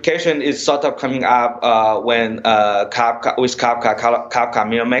georeplication is sort of coming up when Kafka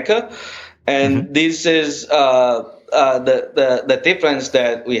Mirror Maker. And this is the difference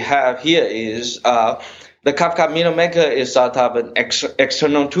that we have here is The Kafka Mirror Maker is sort of an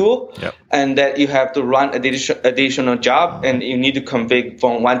external tool, and that you have to run additional job, and you need to configure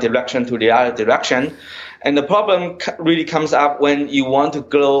from one direction to the other direction. And the problem really comes up when you want to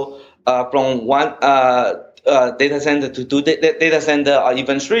go from one data center to two data center, or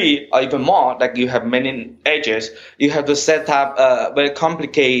even three, or even more. Like you have many edges, you have to set up very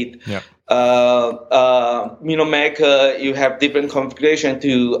complicated Mirror Maker. You have different configuration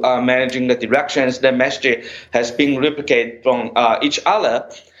to managing the directions. The message has been replicated from each other.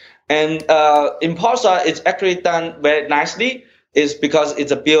 And in Pulsar, it's actually done very nicely. Is because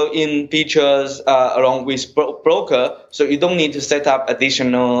it's a built-in features along with broker, so you don't need to set up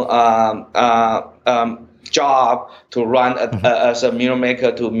additional job to run as a Mirror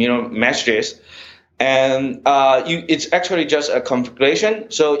Maker to mirror messages. And it's actually just a configuration.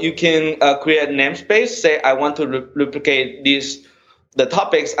 So you can create a namespace. Say I want to replicate the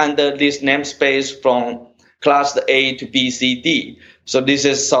topics under this namespace from class A to B, C, D. So this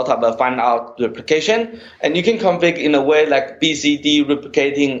is sort of a find out replication. And you can configure in a way like B, C, D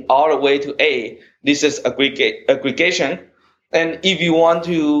replicating all the way to A. This is aggregation. And if you want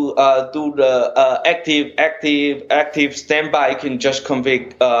to do the active standby, you can just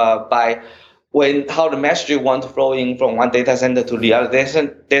configure by how the message you want to flow in from one data center to the other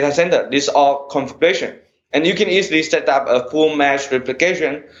data center. This is all configuration. And you can easily set up a full mesh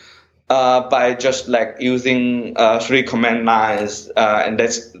replication by just like using 3 command lines, and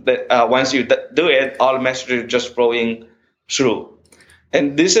once you do it, all the messages just flowing through.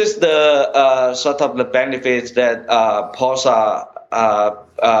 And this is the sort of the benefits that Pulsar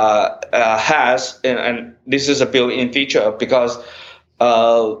has, and this is a built-in feature because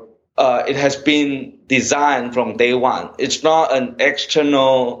it has been designed from day one. It's not an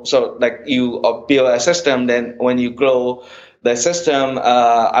external, so like you build a system, then when you grow the system,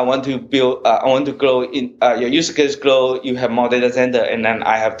 I want to grow in your use case grow, you have more data center, and then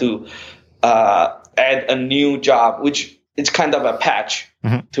I have to add a new job, which it's kind of a patch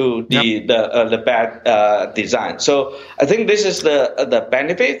to the bad design. So I think this is the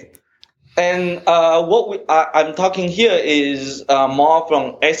benefit. And what I'm talking here is more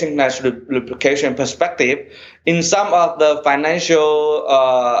from asynchronous replication perspective. In some of the financial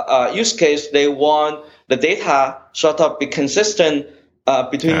use case, they want the data sort of be consistent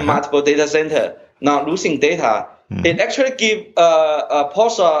between multiple data center, not losing data. It actually gives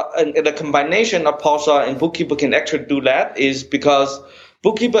Pulsar, and the combination of Pulsar and Bookkeeper can actually do that is because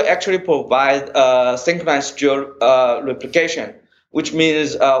Bookkeeper actually provides synchronized replication, which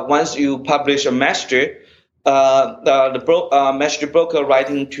means once you publish a message, the message broker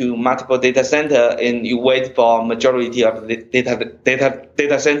writing to multiple data center, and you wait for majority of the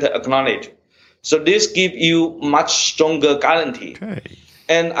data center acknowledge. So this gives you much stronger guarantee. Okay.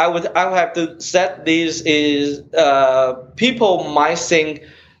 And I would have to set this is people might think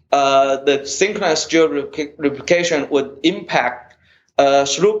the synchronous replication would impact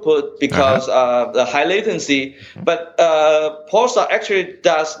throughput because of the high latency, but Pulsar actually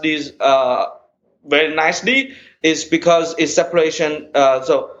does this very nicely. Is because it's separation.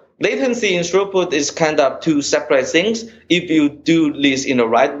 So latency and throughput is kind of two separate things if you do this in the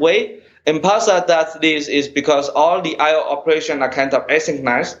right way. And Pulsar does this is because all the I/O operations are kind of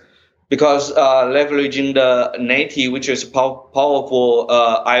asynchronous because leveraging the native, which is powerful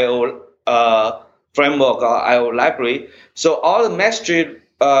I/O framework or I/O library. So all the messages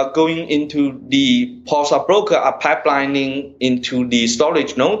going into the Pulsar broker are pipelining into the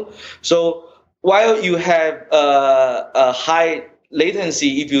storage node. So while you have a high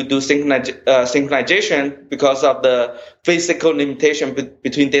latency if you do synchronization because of the physical limitation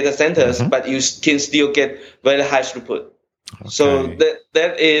between data centers, but you can still get very high throughput. Okay. So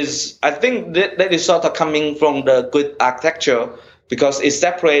that is, I think that is sort of coming from the good architecture because it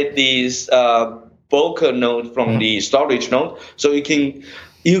separates these broker node from the storage node, so you can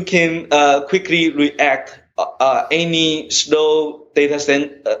quickly react any slow data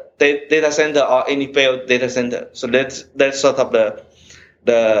center or any failed data center. So that's sort of the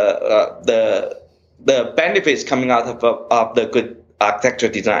benefits coming out of the good architecture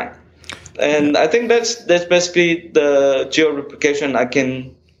design. And I think that's basically the geo replication I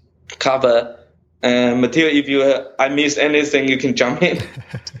can cover. Matteo, if I missed anything, you can jump in.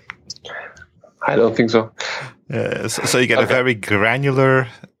 I don't think so. So you get a very granular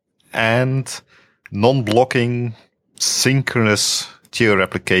and non-blocking synchronous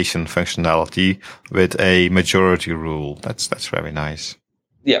geo-replication functionality with a majority rule. That's very nice.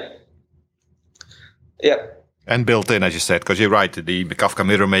 Yeah. And built in, as you said, because you're right, the Kafka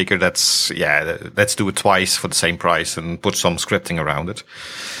Mirror Maker, let's do it twice for the same price and put some scripting around it.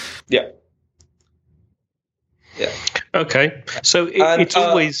 Yeah. Yeah. Okay. So it's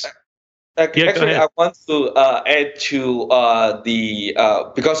always. Actually, I want to add to the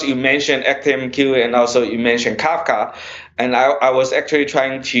because you mentioned ActiveMQ and also you mentioned Kafka, and I was actually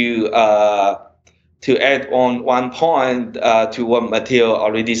trying to add on one point to what Matteo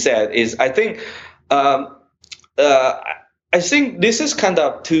already said is I think this is kind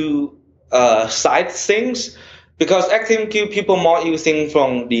of two side things. Because ActiveMQ people more using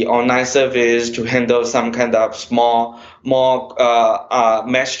from the online service to handle some kind of more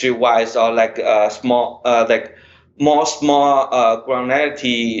mastery wise or like small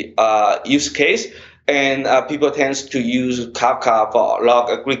granularity use case, and people tends to use Kafka for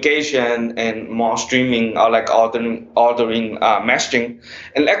log aggregation and more streaming or like ordering messaging.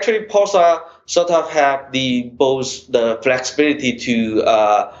 And actually, Pulsar sort of have both the flexibility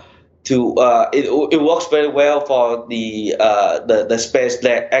it works very well for the space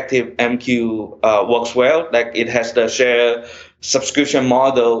that ActiveMQ works well. Like it has the shared subscription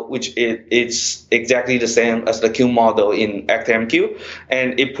model, which it's exactly the same as the queue model in ActiveMQ,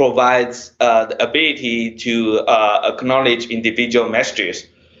 and it provides the ability to acknowledge individual messages.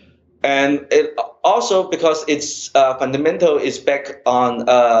 And it also, because it's fundamental, is back on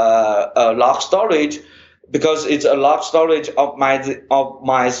log storage. Because it's a log storage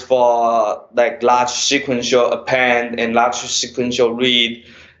optimized for like large sequential append and large sequential read,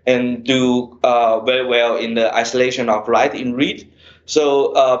 and do very well in the isolation of write in read.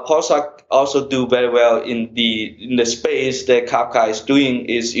 So Pulsar also do very well in the space that Kafka is doing.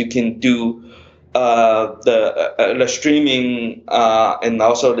 Is you can do the streaming and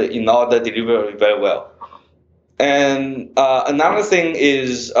also the in-order delivery very well. And another thing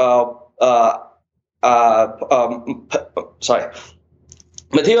is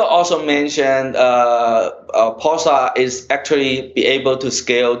Matteo also mentioned Pulsar is actually be able to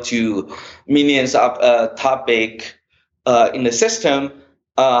scale to millions of topic in the system.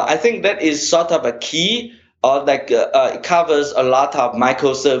 I think that is sort of a key, or like it covers a lot of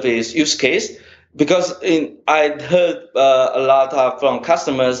microservice use case. Because I heard a lot from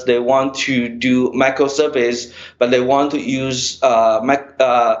customers, they want to do microservice, but they want to use a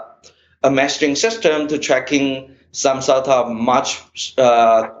messaging system to tracking some sort of much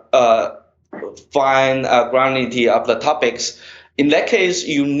fine granularity of the topics. In that case,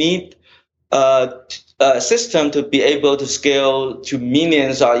 you need a system to be able to scale to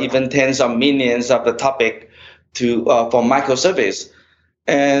millions or even tens of millions of the topic for microservice.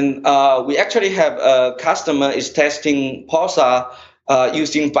 And we actually have a customer is testing Pulsar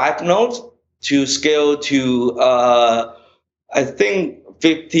using 5 nodes to scale to I think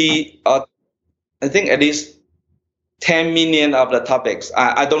 50 or I think at least 10 million of the topics.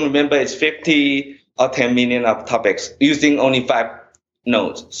 I don't remember it's 50 or 10 million of topics using only 5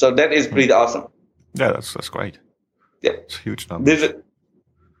 nodes. So that is pretty awesome. Yeah, that's great. Yeah, it's a huge number.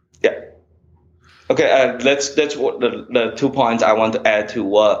 Yeah. Okay, that's what the 2 points I want to add to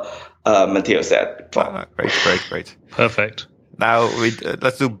what Matteo said. Great. Perfect. Now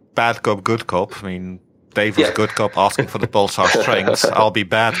let's do bad cop, good cop. I mean, Dave was good cop asking for the Pulsar strengths. I'll be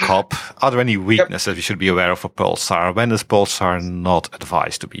bad cop. Are there any weaknesses we should be aware of for Pulsar? When is Pulsar not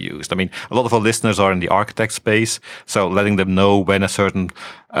advised to be used? I mean, a lot of our listeners are in the architect space, so letting them know when a certain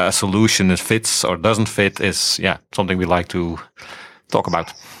solution fits or doesn't fit is something we like to talk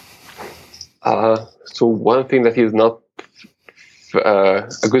about. So one thing that is not a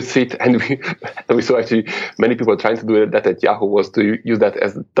good fit, and we saw actually many people trying to do that at Yahoo, was to use that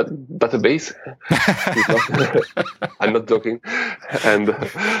as database. I'm not joking. And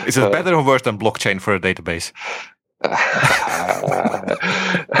is it better or worse than blockchain for a database?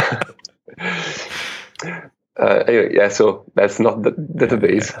 Anyway, so that's not the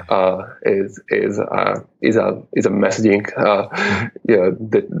database. Is a messaging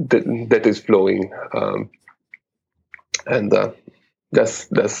that is flowing, and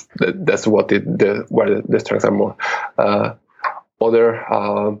that's what where the strengths are more. Other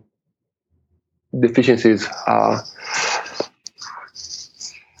deficiencies are.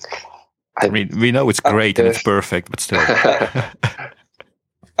 I mean, we know it's great and it's perfect, but still.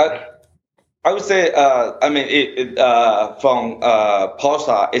 I would say, from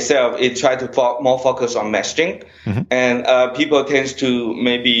Pulsar itself, it tried to more focus on messaging, and people tends to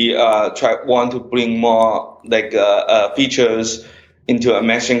maybe want to bring more like features into a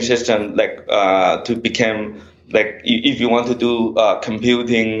messaging system, like to become like if you want to do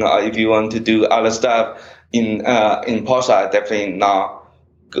computing or if you want to do other stuff in Pulsar, definitely not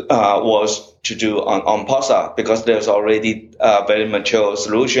was to do on Pulsar, because there's already a very mature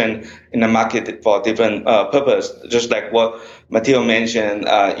solution in the market for different purpose. Just like what Matteo mentioned,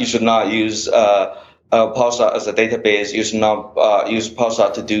 you should not use Pulsar as a database. Use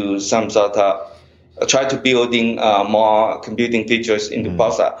Pulsar to do some sort of try to building more computing features into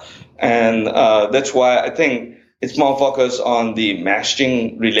Pulsar, and that's why I think it's more focused on the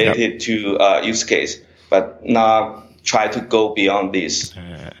messaging related to use case, but not try to go beyond this.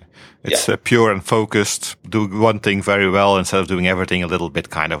 It's pure and focused. Do one thing very well instead of doing everything a little bit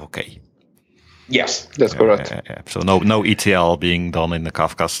kind of okay. Yes, that's correct. So no ETL being done in the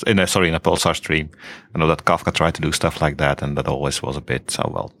Kafka, in a Pulsar stream. I know that Kafka tried to do stuff like that, and that always was a bit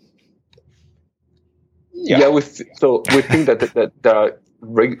well. Yeah, we think that there are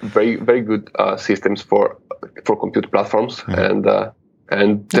very very good systems for computer platforms, and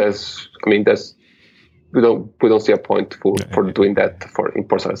there's we don't see a point for doing that in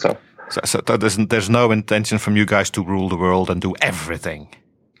Pulsar itself. So there's no intention from you guys to rule the world and do everything.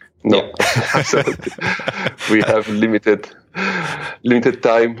 No, absolutely. We have limited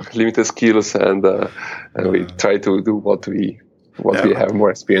time, limited skills, and we try to do what we have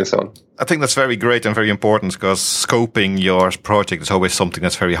more experience on. I think that's very great and very important, because scoping your project is always something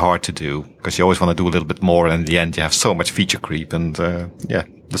that's very hard to do, because you always want to do a little bit more, and in the end you have so much feature creep, and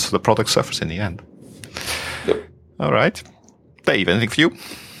the product suffers in the end. Yep. All right. Dave, anything for you?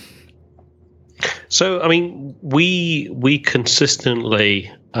 So, I mean, we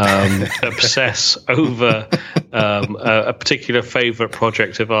consistently obsess over a particular favorite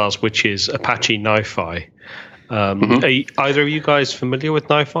project of ours, which is Apache NiFi. Are either of you guys familiar with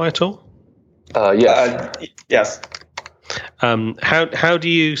NiFi at all? Yes. How do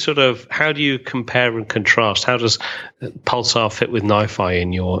you compare and contrast? How does Pulsar fit with NiFi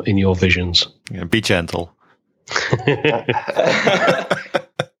in your visions? Yeah, be gentle.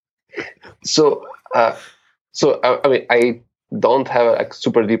 So I mean, I don't have a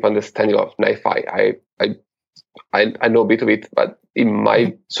super deep understanding of NiFi. I know a bit of it, but in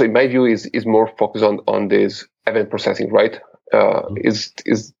my view is more focused on this event processing, right? Is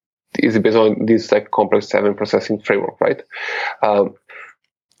based on this like complex event processing framework, right?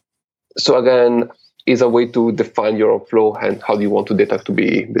 So again, is a way to define your flow and how do you want the data to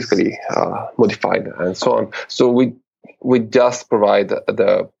be basically modified and so on. So we just provide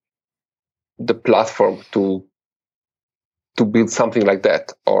the platform to build something like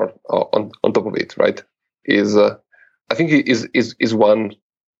that or on top of it, right? I think it is one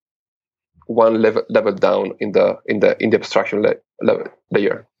level down in the abstraction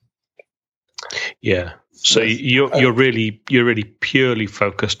layer. Yeah. So you're really purely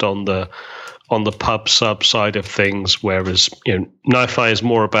focused on the pub sub side of things, whereas NiFi is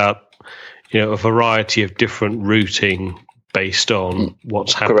more about a variety of different routing based on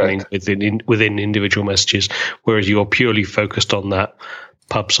what's happening within individual messages, whereas you're purely focused on that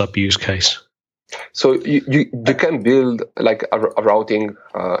pub sub use case. So you can build like a routing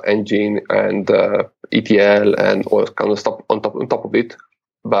engine and ETL and all kind of stuff on top of it,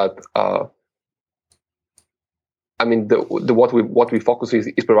 but I mean what we focus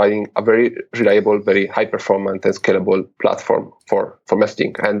is providing a very reliable, very high performant and scalable platform for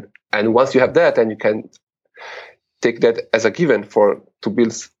messaging, and once you have that and you can take that as a given to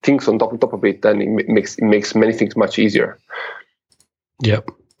build things on top of it, then it makes many things much easier. Yep.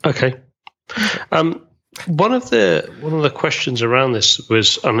 Okay. One of the questions around this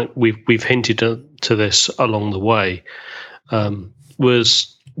was, and we've hinted to this along the way,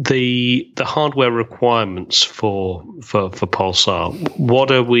 was the hardware requirements for Pulsar.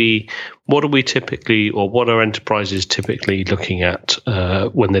 What are we typically, or what are enterprises typically looking at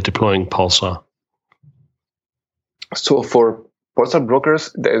when they're deploying Pulsar? So for Pulsar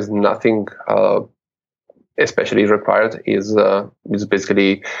brokers, there is nothing especially required. Is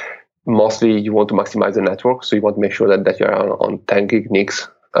basically mostly you want to maximize the network, so you want to make sure that you're on 10 gig NICs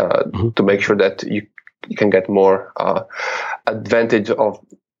to make sure that you can get more advantage of,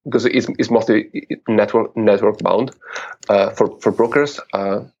 because it's mostly network bound for brokers.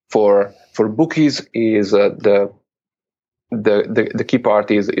 For bookies is the key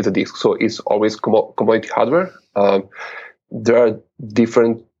part is a disk, so it's always commodity hardware. There are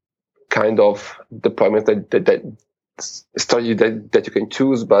different kind of deployments that strategy that you can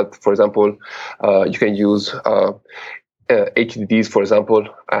choose, but for example, you can use HDDs, for example,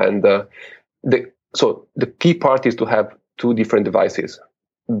 and so the key part is to have two different devices,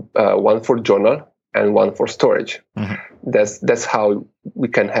 one for journal and one for storage. That's how we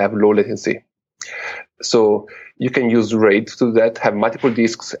can have low latency. So you can use RAID to do that, have multiple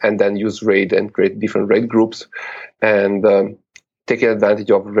disks, and then use RAID and create different RAID groups, and taking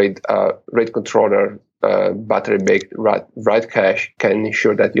advantage of RAID controller, battery-based write cache can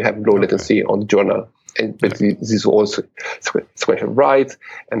ensure that you have low latency on the journal. And but this is also sequential write,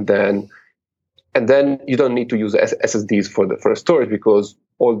 and then And then you don't need to use SSDs for the storage, because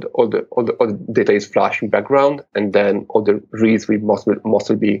all the data is flashed in background, and then all the reads will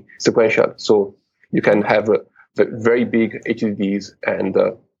mostly be sequential. So you can have very big HDDs, and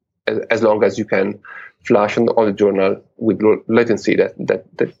as long as you can flash on the journal with low latency,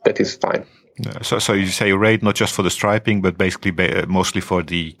 that is fine. So you say RAID not just for the striping, but basically mostly for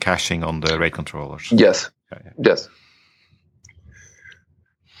the caching on the RAID controllers. Yes. Okay. Yes.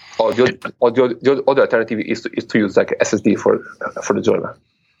 Or the other alternative is to use like SSD for the journal.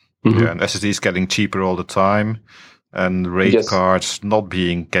 Mm-hmm. Yeah, and SSD is getting cheaper all the time, and RAID cards not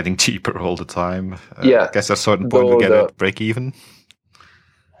getting cheaper all the time. I guess at a certain point we get a break even.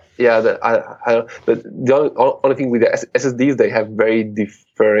 Yeah, the only thing with the SSDs, they have very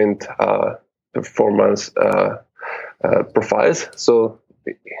different performance profiles. So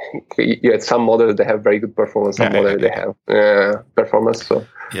you had some models that have very good performance, some models they have performance. So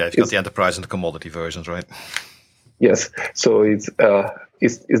you've got the enterprise and the commodity versions, right? Yes. So it's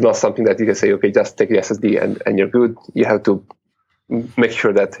not something that you can say, okay, just take the SSD and you're good. You have to make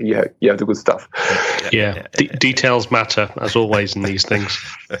sure that you have the good stuff. Details matter, as always, in these things.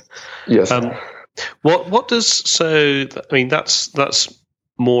 Yes. What does that's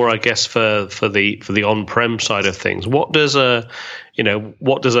more, I guess, for the on-prem side of things. What does a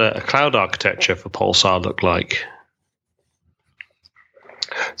cloud architecture for Pulsar look like?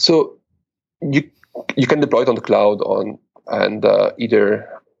 So you can deploy it on the cloud and either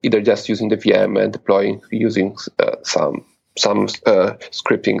just using the VM and deploying using some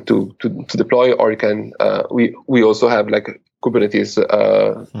scripting to deploy, or you can we also have like Kubernetes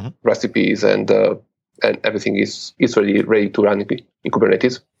recipes and everything is ready to run in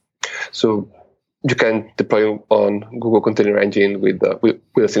Kubernetes. So you can deploy on Google Container Engine with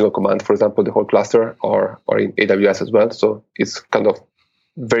a single command, for example, the whole cluster, or in AWS as well. So it's kind of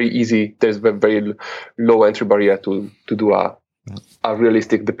very easy. There's a very low entry barrier to do a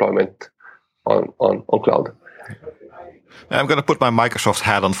realistic deployment on cloud. I'm going to put my Microsoft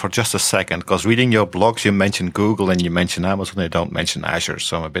hat on for just a second, because reading your blogs, you mention Google and you mention Amazon, you don't mention Azure,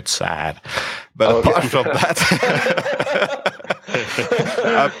 so I'm a bit sad. But apart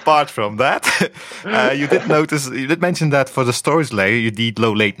from that, you did mention that for the storage layer, you need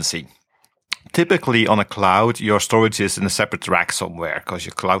low latency. Typically on a cloud, your storage is in a separate rack somewhere, because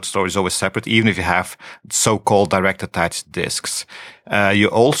your cloud storage is always separate, even if you have so-called direct attached disks. You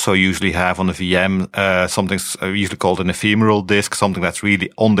also usually have on the VM something usually called an ephemeral disk, something that's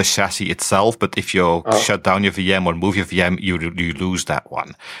really on the chassis itself. But if you shut down your VM or move your VM, you lose that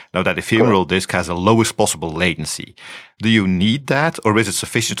one. Now that ephemeral disk has the lowest possible latency. Do you need that, or is it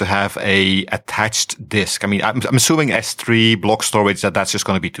sufficient to have a attached disk? I mean, I'm assuming S3 block storage that's just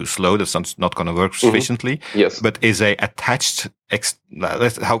going to be too slow. That's not going to work sufficiently. Yes. But is a attached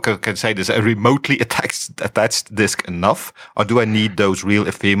how can I say this? A remotely attached disk enough, or do I need those real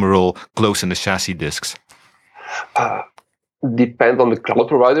ephemeral close in the chassis disks? Depends on the cloud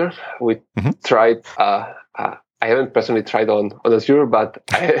provider. We tried. I haven't personally tried on Azure, but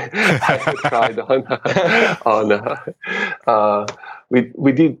I tried on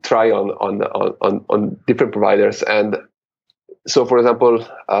we did try on different providers. And so, for example,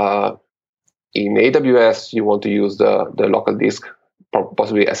 in AWS, you want to use the local disk,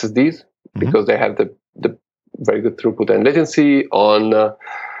 possibly SSDs, because they have the very good throughput and latency. On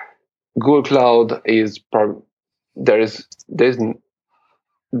Google Cloud it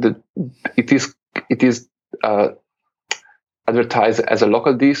is advertised as a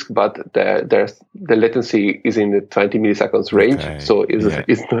local disk, but the latency is in the 20 milliseconds range. Okay. So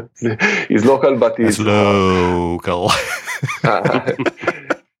it's local, but it's local.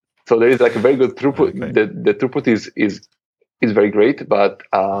 So there is like a very good throughput. Okay. The throughput is very great, but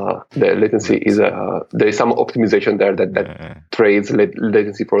the latency is there is some optimization there that trades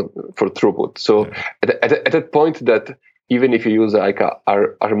latency for throughput. So at that point, that even if you use like a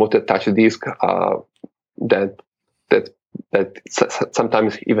remote attached disk, that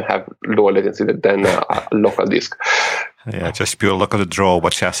sometimes even have lower latency than a local disk. Yeah, just pure luck of the draw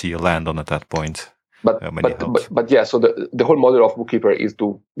what chassis you land on at that point. But yeah, so the whole model of Bookkeeper is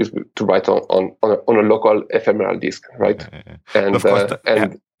to write on a local ephemeral disk, right? And of course,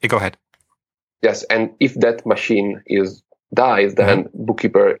 go ahead. Yes, and if that machine dies, then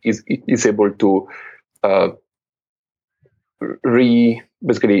Bookkeeper is able to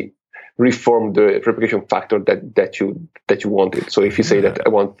basically reform the replication factor that you wanted. So if you say that I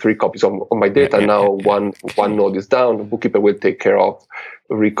want 3 copies of my data, one node is down, Bookkeeper will take care of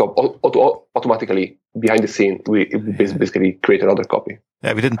automatically behind the scene. We basically create another copy.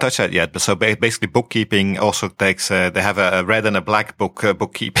 Yeah, we didn't touch that yet. But so basically, bookkeeping also takes. They have a red and a black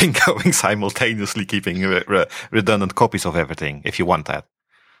bookkeeping going simultaneously, keeping redundant copies of everything. If you want that.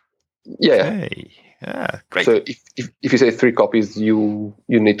 Yeah. Okay. Yeah, great. So if you say 3 copies, you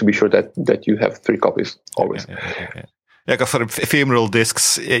need to be sure that you have 3 copies always. Yeah, because for ephemeral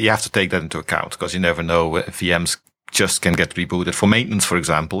disks, you have to take that into account because you never know VMs just can get rebooted. For maintenance, for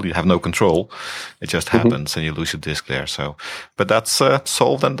example, you have no control. It just happens and you lose your disk there. So, but that's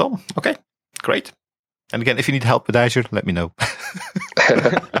solved and done. Okay, great. And again, if you need help with Azure, let me know.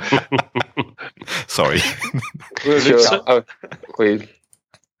 Sorry. Sure.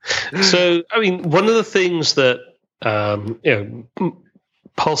 So, I mean, one of the things that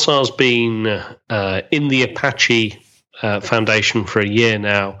Pulsar's been in the Apache Foundation for a year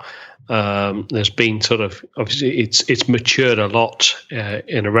now. There's been sort of, obviously it's matured a lot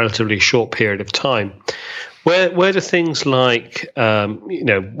in a relatively short period of time. Where do things like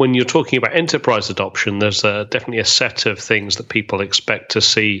when you're talking about enterprise adoption, there's definitely a set of things that people expect to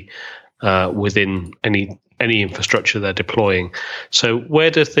see within any infrastructure they're deploying. So where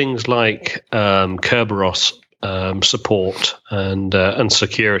do things like Kerberos support and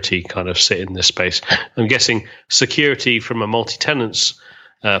security kind of sit in this space? I'm guessing security from a multi-tenants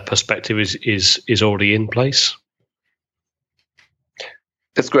perspective is already in place.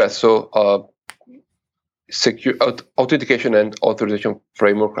 That's correct. So secure authentication and authorization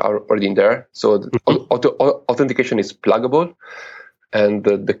framework are already in there. So authentication is pluggable, and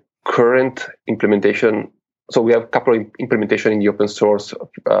the current implementation. So we have a couple of implementation in the open source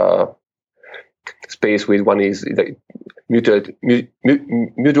space. With one is the mutual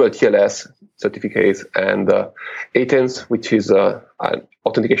TLS certificates, and ATENS, which is an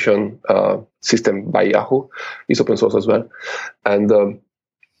authentication system by Yahoo, is open source as well. And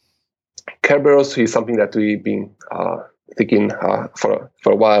Kerberos is something that we've been thinking for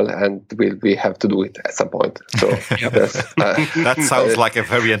a while, and we have to do it at some point. So that sounds like a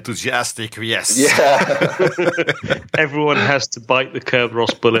very enthusiastic yes. Yeah. Everyone has to bite the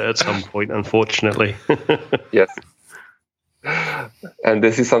Kerberos bullet at some point, unfortunately. Yes. And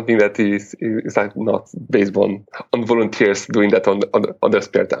this is something that is like not based on volunteers doing that on their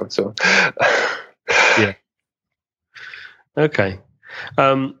spare time. So yeah. Okay.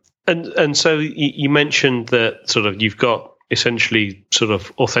 And so you mentioned that sort of you've got essentially sort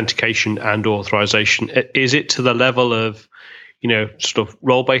of authentication and authorization. Is it to the level of, sort of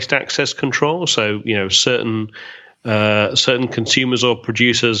role-based access control? So, certain consumers or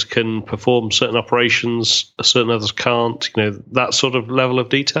producers can perform certain operations, certain others can't, that sort of level of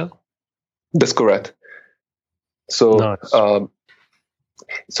detail? That's correct. So, nice.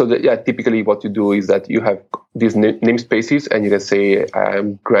 Typically what you do is that you have these namespaces, and you can say,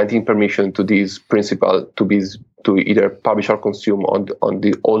 I'm granting permission to these principal to either publish or consume on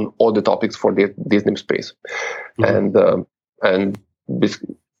all the topics for this namespace. Mm-hmm.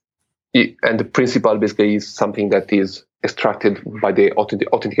 And the principal basically is something that is extracted by the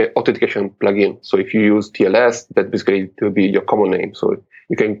authentication plugin. So if you use TLS, that basically will be your common name. So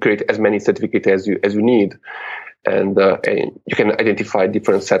you can create as many certificates as you need. And you can identify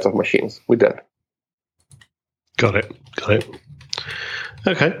different sets of machines with that. Got it.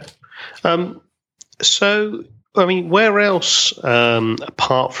 Okay. So, I mean, where else,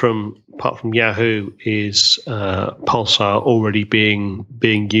 apart from Yahoo, is Pulsar already being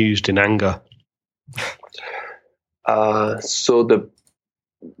used in anger? So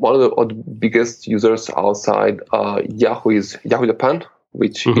one of the biggest users outside Yahoo is Yahoo Japan,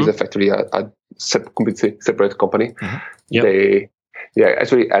 which is effectively a completely separate company. Mm-hmm. Yep. They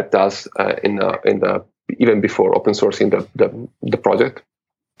actually add us in the even before open sourcing the project.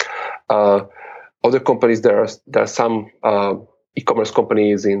 Other companies, there are some e-commerce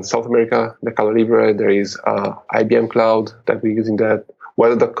companies in South America, Mercado Libre. There is IBM Cloud that we're using that.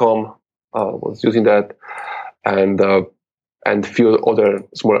 Weather.com was using that, and a few other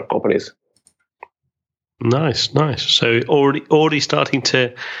smaller companies. Nice. So already starting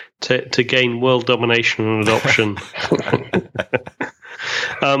to gain world domination and adoption.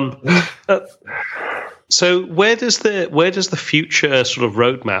 So where does the future sort of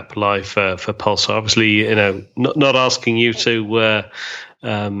roadmap lie for Pulsar? Obviously, not asking you to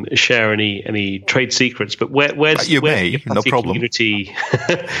share any trade secrets, but where's the Apache community?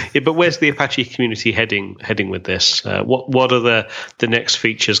 But where's the Apache community heading with this? What are the next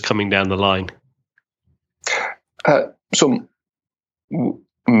features coming down the line? So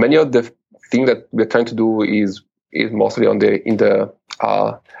many of the things that we're trying to do is mostly in the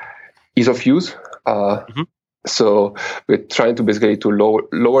ease of use. So we're trying to basically to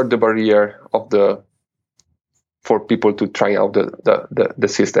lower the barrier of the for people to try out the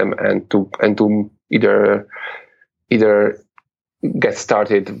system and to either get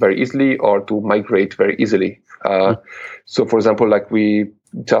started very easily or to migrate very easily. So, for example, like we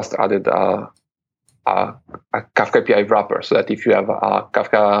just added a Kafka API wrapper, so that if you have a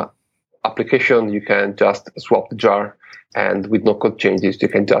Kafka application, you can just swap the jar, and with no code changes, you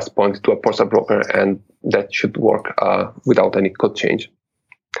can just point to a Pulsar broker, and that should work without any code change.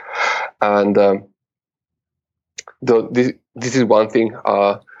 And this is one thing.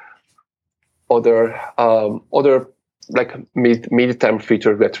 Other like mid-term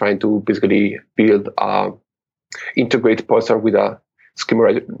feature, we're trying to basically build integrate Pulsar with a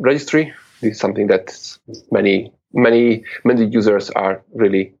schema registry. This is something that many users are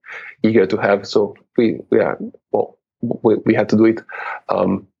really eager to have. So we have to do it.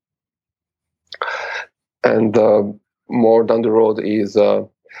 And more down the road is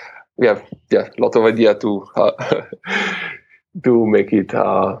we have a lot of idea to make it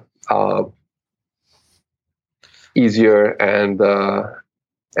easier and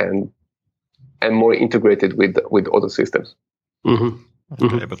more integrated with other systems. Mm-hmm.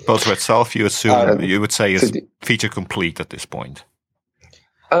 Okay, but Pulsar itself, you assume you would say is feature complete at this point,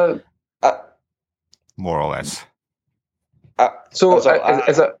 more or less.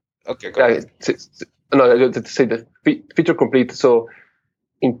 Okay, go ahead. No, I wanted to say that feature complete. So,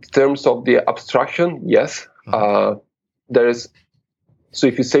 in terms of the abstraction, yes, there is. So,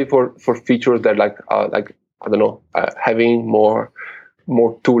 if you say for features that like I don't know, having more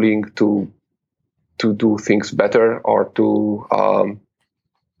tooling to do things better or to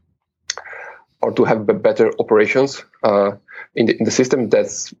have better operations in the system,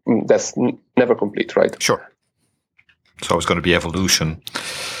 that's never complete, right? Sure. So it's going to be evolution,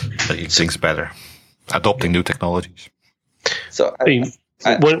 making things better, adopting new technologies. So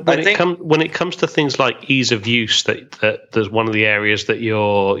when it comes to things like ease of use, that there's one of the areas that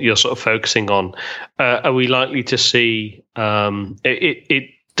you're sort of focusing on. Are we likely to see? It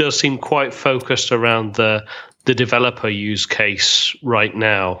does seem quite focused around the developer use case right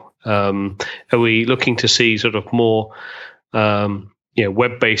now. Are we looking to see sort of more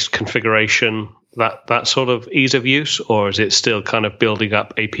web-based configuration, that sort of ease of use, or is it still kind of building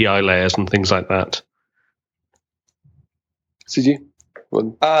up API layers and things like that? CG?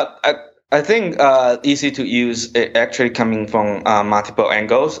 I think easy to use actually coming from multiple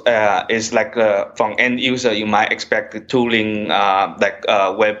angles. It's like from end user, you might expect the tooling like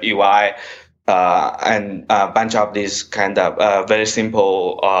web UI and a bunch of these kind of very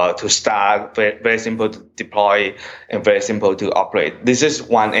simple to start, very simple to deploy, and very simple to operate. This is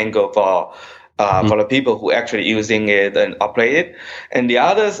one angle for the people who actually using it and operate it. And the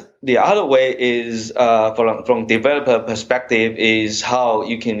other way is from developer perspective is how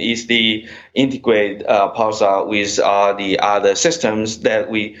you can easily integrate Pulsar with the other systems that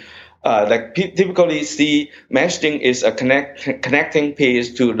we typically see. Meshing is a connecting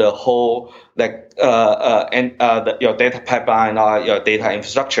piece to the whole your data pipeline or your data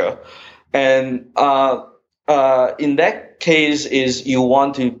infrastructure. And in that case is you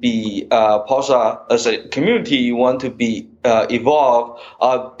want to be Pulsar as a community, you want to be evolve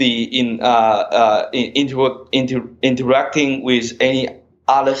or be interacting with any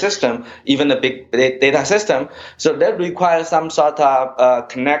other system, even a big data system. So that requires some sort of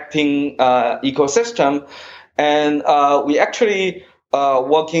connecting ecosystem. And we actually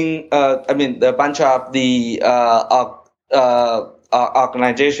working, the bunch of the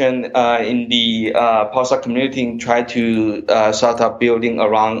organization in the Pulsar community try to sort of building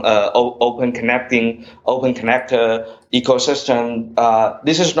around open connector ecosystem.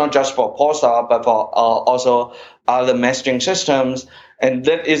 This is not just for Pulsar, but for also other messaging systems. And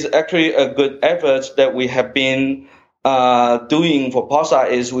that is actually a good effort that we have been doing for Pulsar.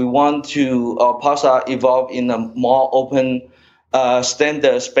 Is we want to Pulsar evolve in a more open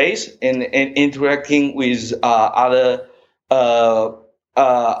standard space in interacting with other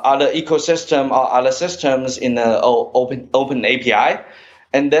ecosystem or other systems in the open API.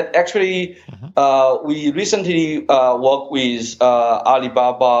 And that actually, we recently worked with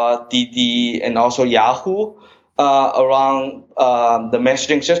Alibaba, Didi, and also Yahoo around the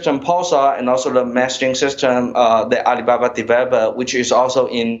messaging system Pulsar, and also the messaging system the Alibaba developer, which is also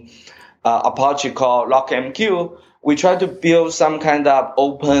in a project called RockMQ. We try to build some kind of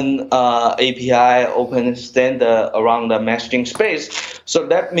open API, open standard around the messaging space. So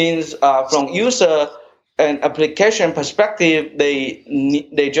that means from user and application perspective,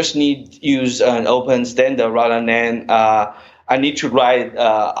 they just need to use an open standard rather than I need to write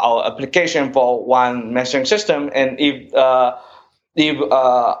our application for one messaging system. And if if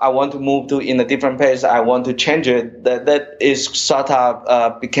I want to move to in a different place, I want to change it. That is sort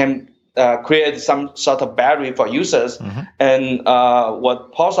of create some sort of barrier for users. And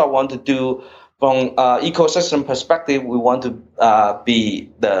what Pulsar want to do from ecosystem perspective, we want to be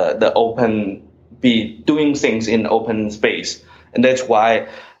the open, be doing things in open space, and that's why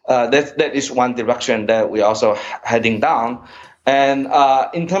that is one direction that we also heading down. And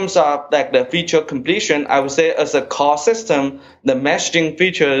in terms of like the feature completion, I would say as a core system, the messaging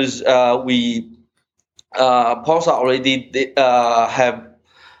features we Pulsar already have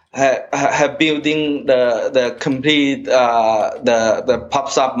building the complete the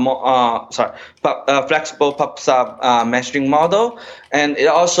PubSub flexible PubSub messaging model, and it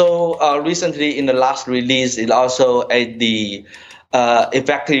also recently in the last release it also added the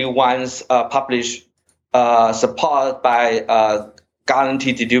effective ones published support by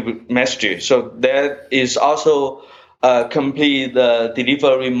guaranteed messages. So there is also a complete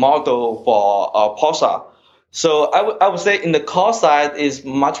delivery model for Pulsar. So I would say in the core side is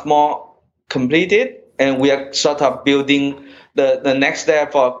much more completed, and we are sort of building the next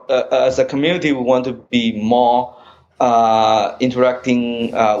step for as a community. We want to be more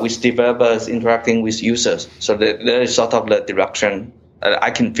interacting with developers, interacting with users. So there is sort of the direction I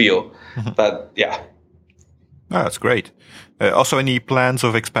can feel. But yeah. Oh, that's great. Also, any plans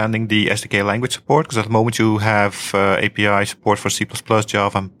of expanding the SDK language support? Because at the moment you have API support for C++,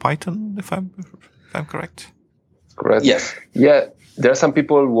 Java, and Python, if I'm correct. Correct. Yes. Yeah. There are some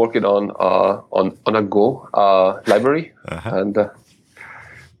people working on a Go library, and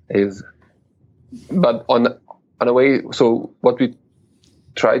but on a way. So what we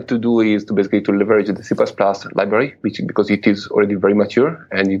try to do is to basically to leverage the C++ library, because it is already very mature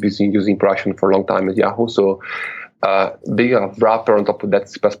and it is using production for a long time at Yahoo. So being a wrapper on top of that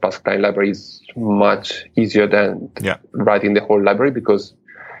C++ client library is much easier than writing the whole library, because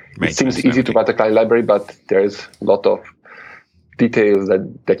it seems easy to write a client library, but there's a lot of details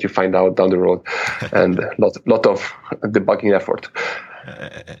that you find out down the road, and lot of debugging effort.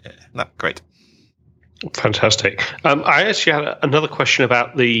 No, great. Fantastic. I actually had another question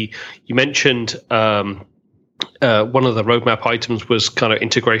about you mentioned one of the roadmap items was kind of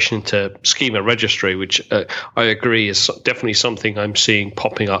integration into Schema Registry, which I agree is definitely something I'm seeing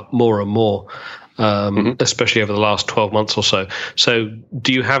popping up more and more. Especially over the last 12 months or so. So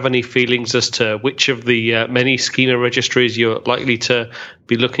do you have any feelings as to which of the many schema registries you're likely to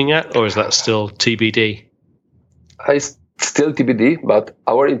be looking at, or is that still TBD? It's still TBD, but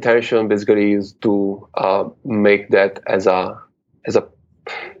our intention basically is to make that as a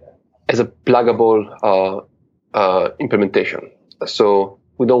pluggable implementation. So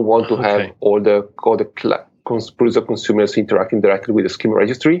we don't want to have all the producer consumers interacting directly with the schema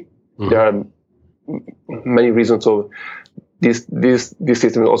registry. There are many reasons. So this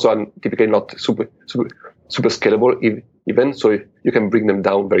system also are typically not super scalable even, so you can bring them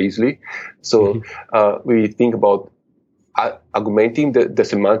down very easily. So we think about augmenting the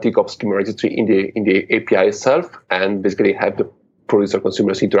semantic of schema registry in the API itself, and basically have the producer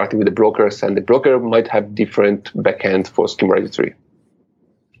consumers interacting with the brokers, and the broker might have different backends for schema registry.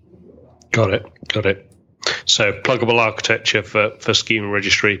 Got it. So pluggable architecture for schema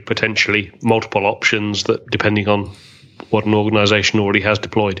registry, potentially multiple options that depending on what an organization already has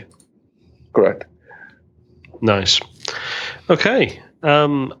deployed. Correct. Nice. Okay.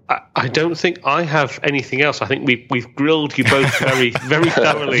 I don't think I have anything else. I think we've grilled you both very, very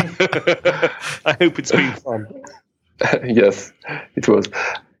thoroughly. I hope it's been fun. Yes, it was.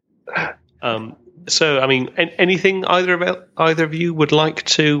 So, I mean, anything either of you would like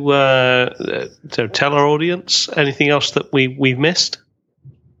to tell our audience? Anything else that we've missed?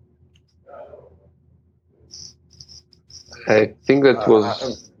 I think that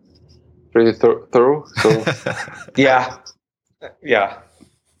was pretty thorough. So, yeah,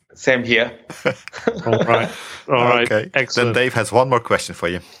 same here. All right. Okay. Excellent. Then Dave has one more question for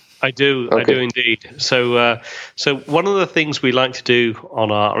you. I do indeed. So one of the things we like to do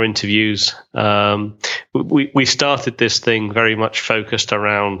on our interviews, we started this thing very much focused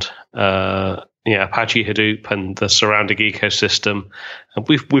around Apache Hadoop and the surrounding ecosystem. And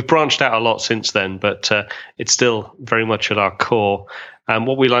we've branched out a lot since then, but it's still very much at our core. And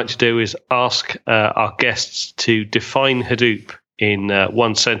what we like to do is ask our guests to define Hadoop in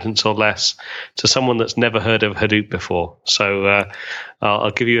one sentence or less to someone that's never heard of Hadoop before. So I'll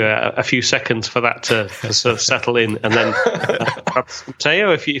give you a few seconds for that to sort of settle in. And then perhaps,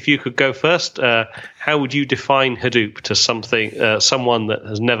 Matteo, if you could go first, how would you define Hadoop to someone that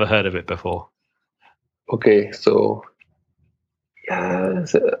has never heard of it before? Okay, so I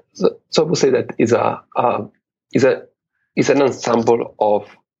would say that is a is an ensemble of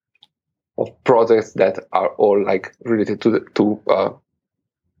projects that are all like related to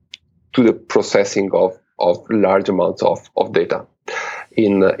the processing of large amounts of data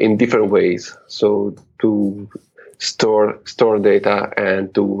in different ways. So to store data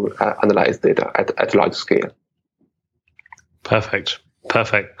and to analyze data at large scale. Perfect.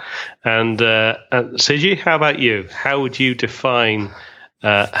 And Siji, how about you? How would you define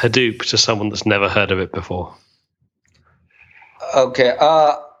Hadoop to someone that's never heard of it before? Okay.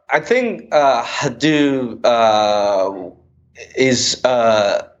 I think Hadoop is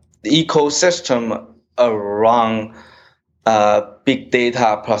the ecosystem around big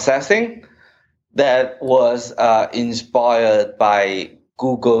data processing that was inspired by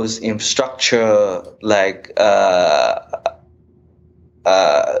Google's infrastructure, like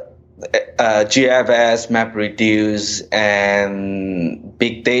GFS, MapReduce, and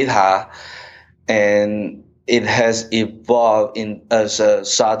big data, and it has evolved as a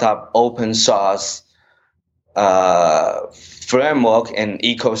sort of open source framework and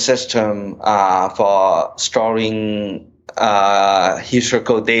ecosystem for storing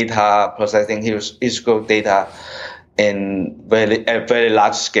historical data, processing historical data at very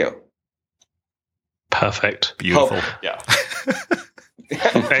large scale. Perfect. Beautiful. Yeah.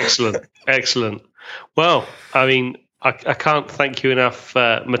 Excellent. Well, I mean, I can't thank you enough,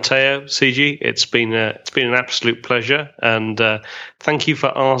 Matteo, Siji. It's been an absolute pleasure, and thank you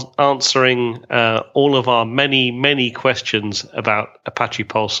for answering all of our many questions about Apache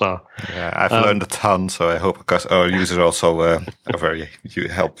Pulsar. Yeah, I've learned a ton, so I hope our users also are very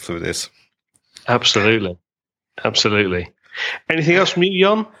helped through this. Absolutely. Anything else from you,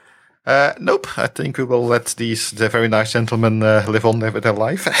 Jon? Nope. I think we will let the very nice gentlemen live on with their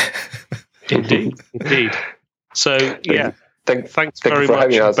life. Indeed. So, thanks very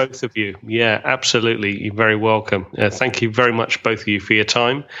much, both of you. Yeah, absolutely. You're very welcome. Thank you very much, both of you, for your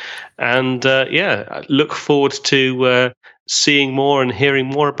time. And, I look forward to seeing more and hearing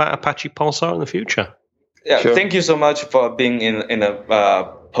more about Apache Pulsar in the future. Yeah, sure. Thank you so much for being in a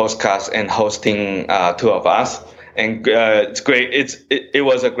podcast and hosting two of us. And it's great. It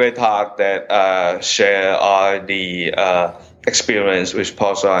was a great talk that share all the experience with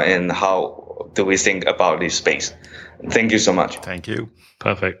Pulsar and how do we think about this space. Thank you so much. Thank you.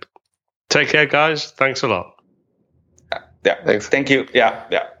 Perfect. Take care, guys. Thanks a lot. Yeah. Thanks. Thank you. Yeah.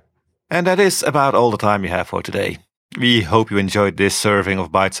 And that is about all the time we have for today. We hope you enjoyed this serving of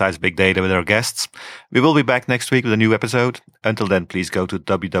bite-sized big data with our guests. We will be back next week with a new episode. Until then, please go to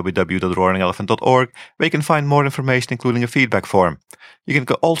www.roaringelephant.org, where you can find more information, including a feedback form. You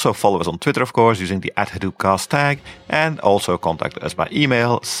can also follow us on Twitter, of course, using the @HadoopCast tag, and also contact us by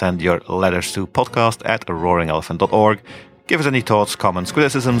email. Send your letters to podcast@roaringelephant.org. Give us any thoughts, comments,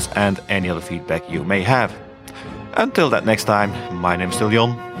 criticisms, and any other feedback you may have. Until that next time, my name is still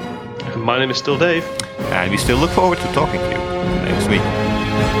Jon. And my name is still Dave. And we still look forward to talking to you next week.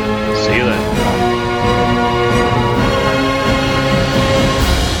 See you then.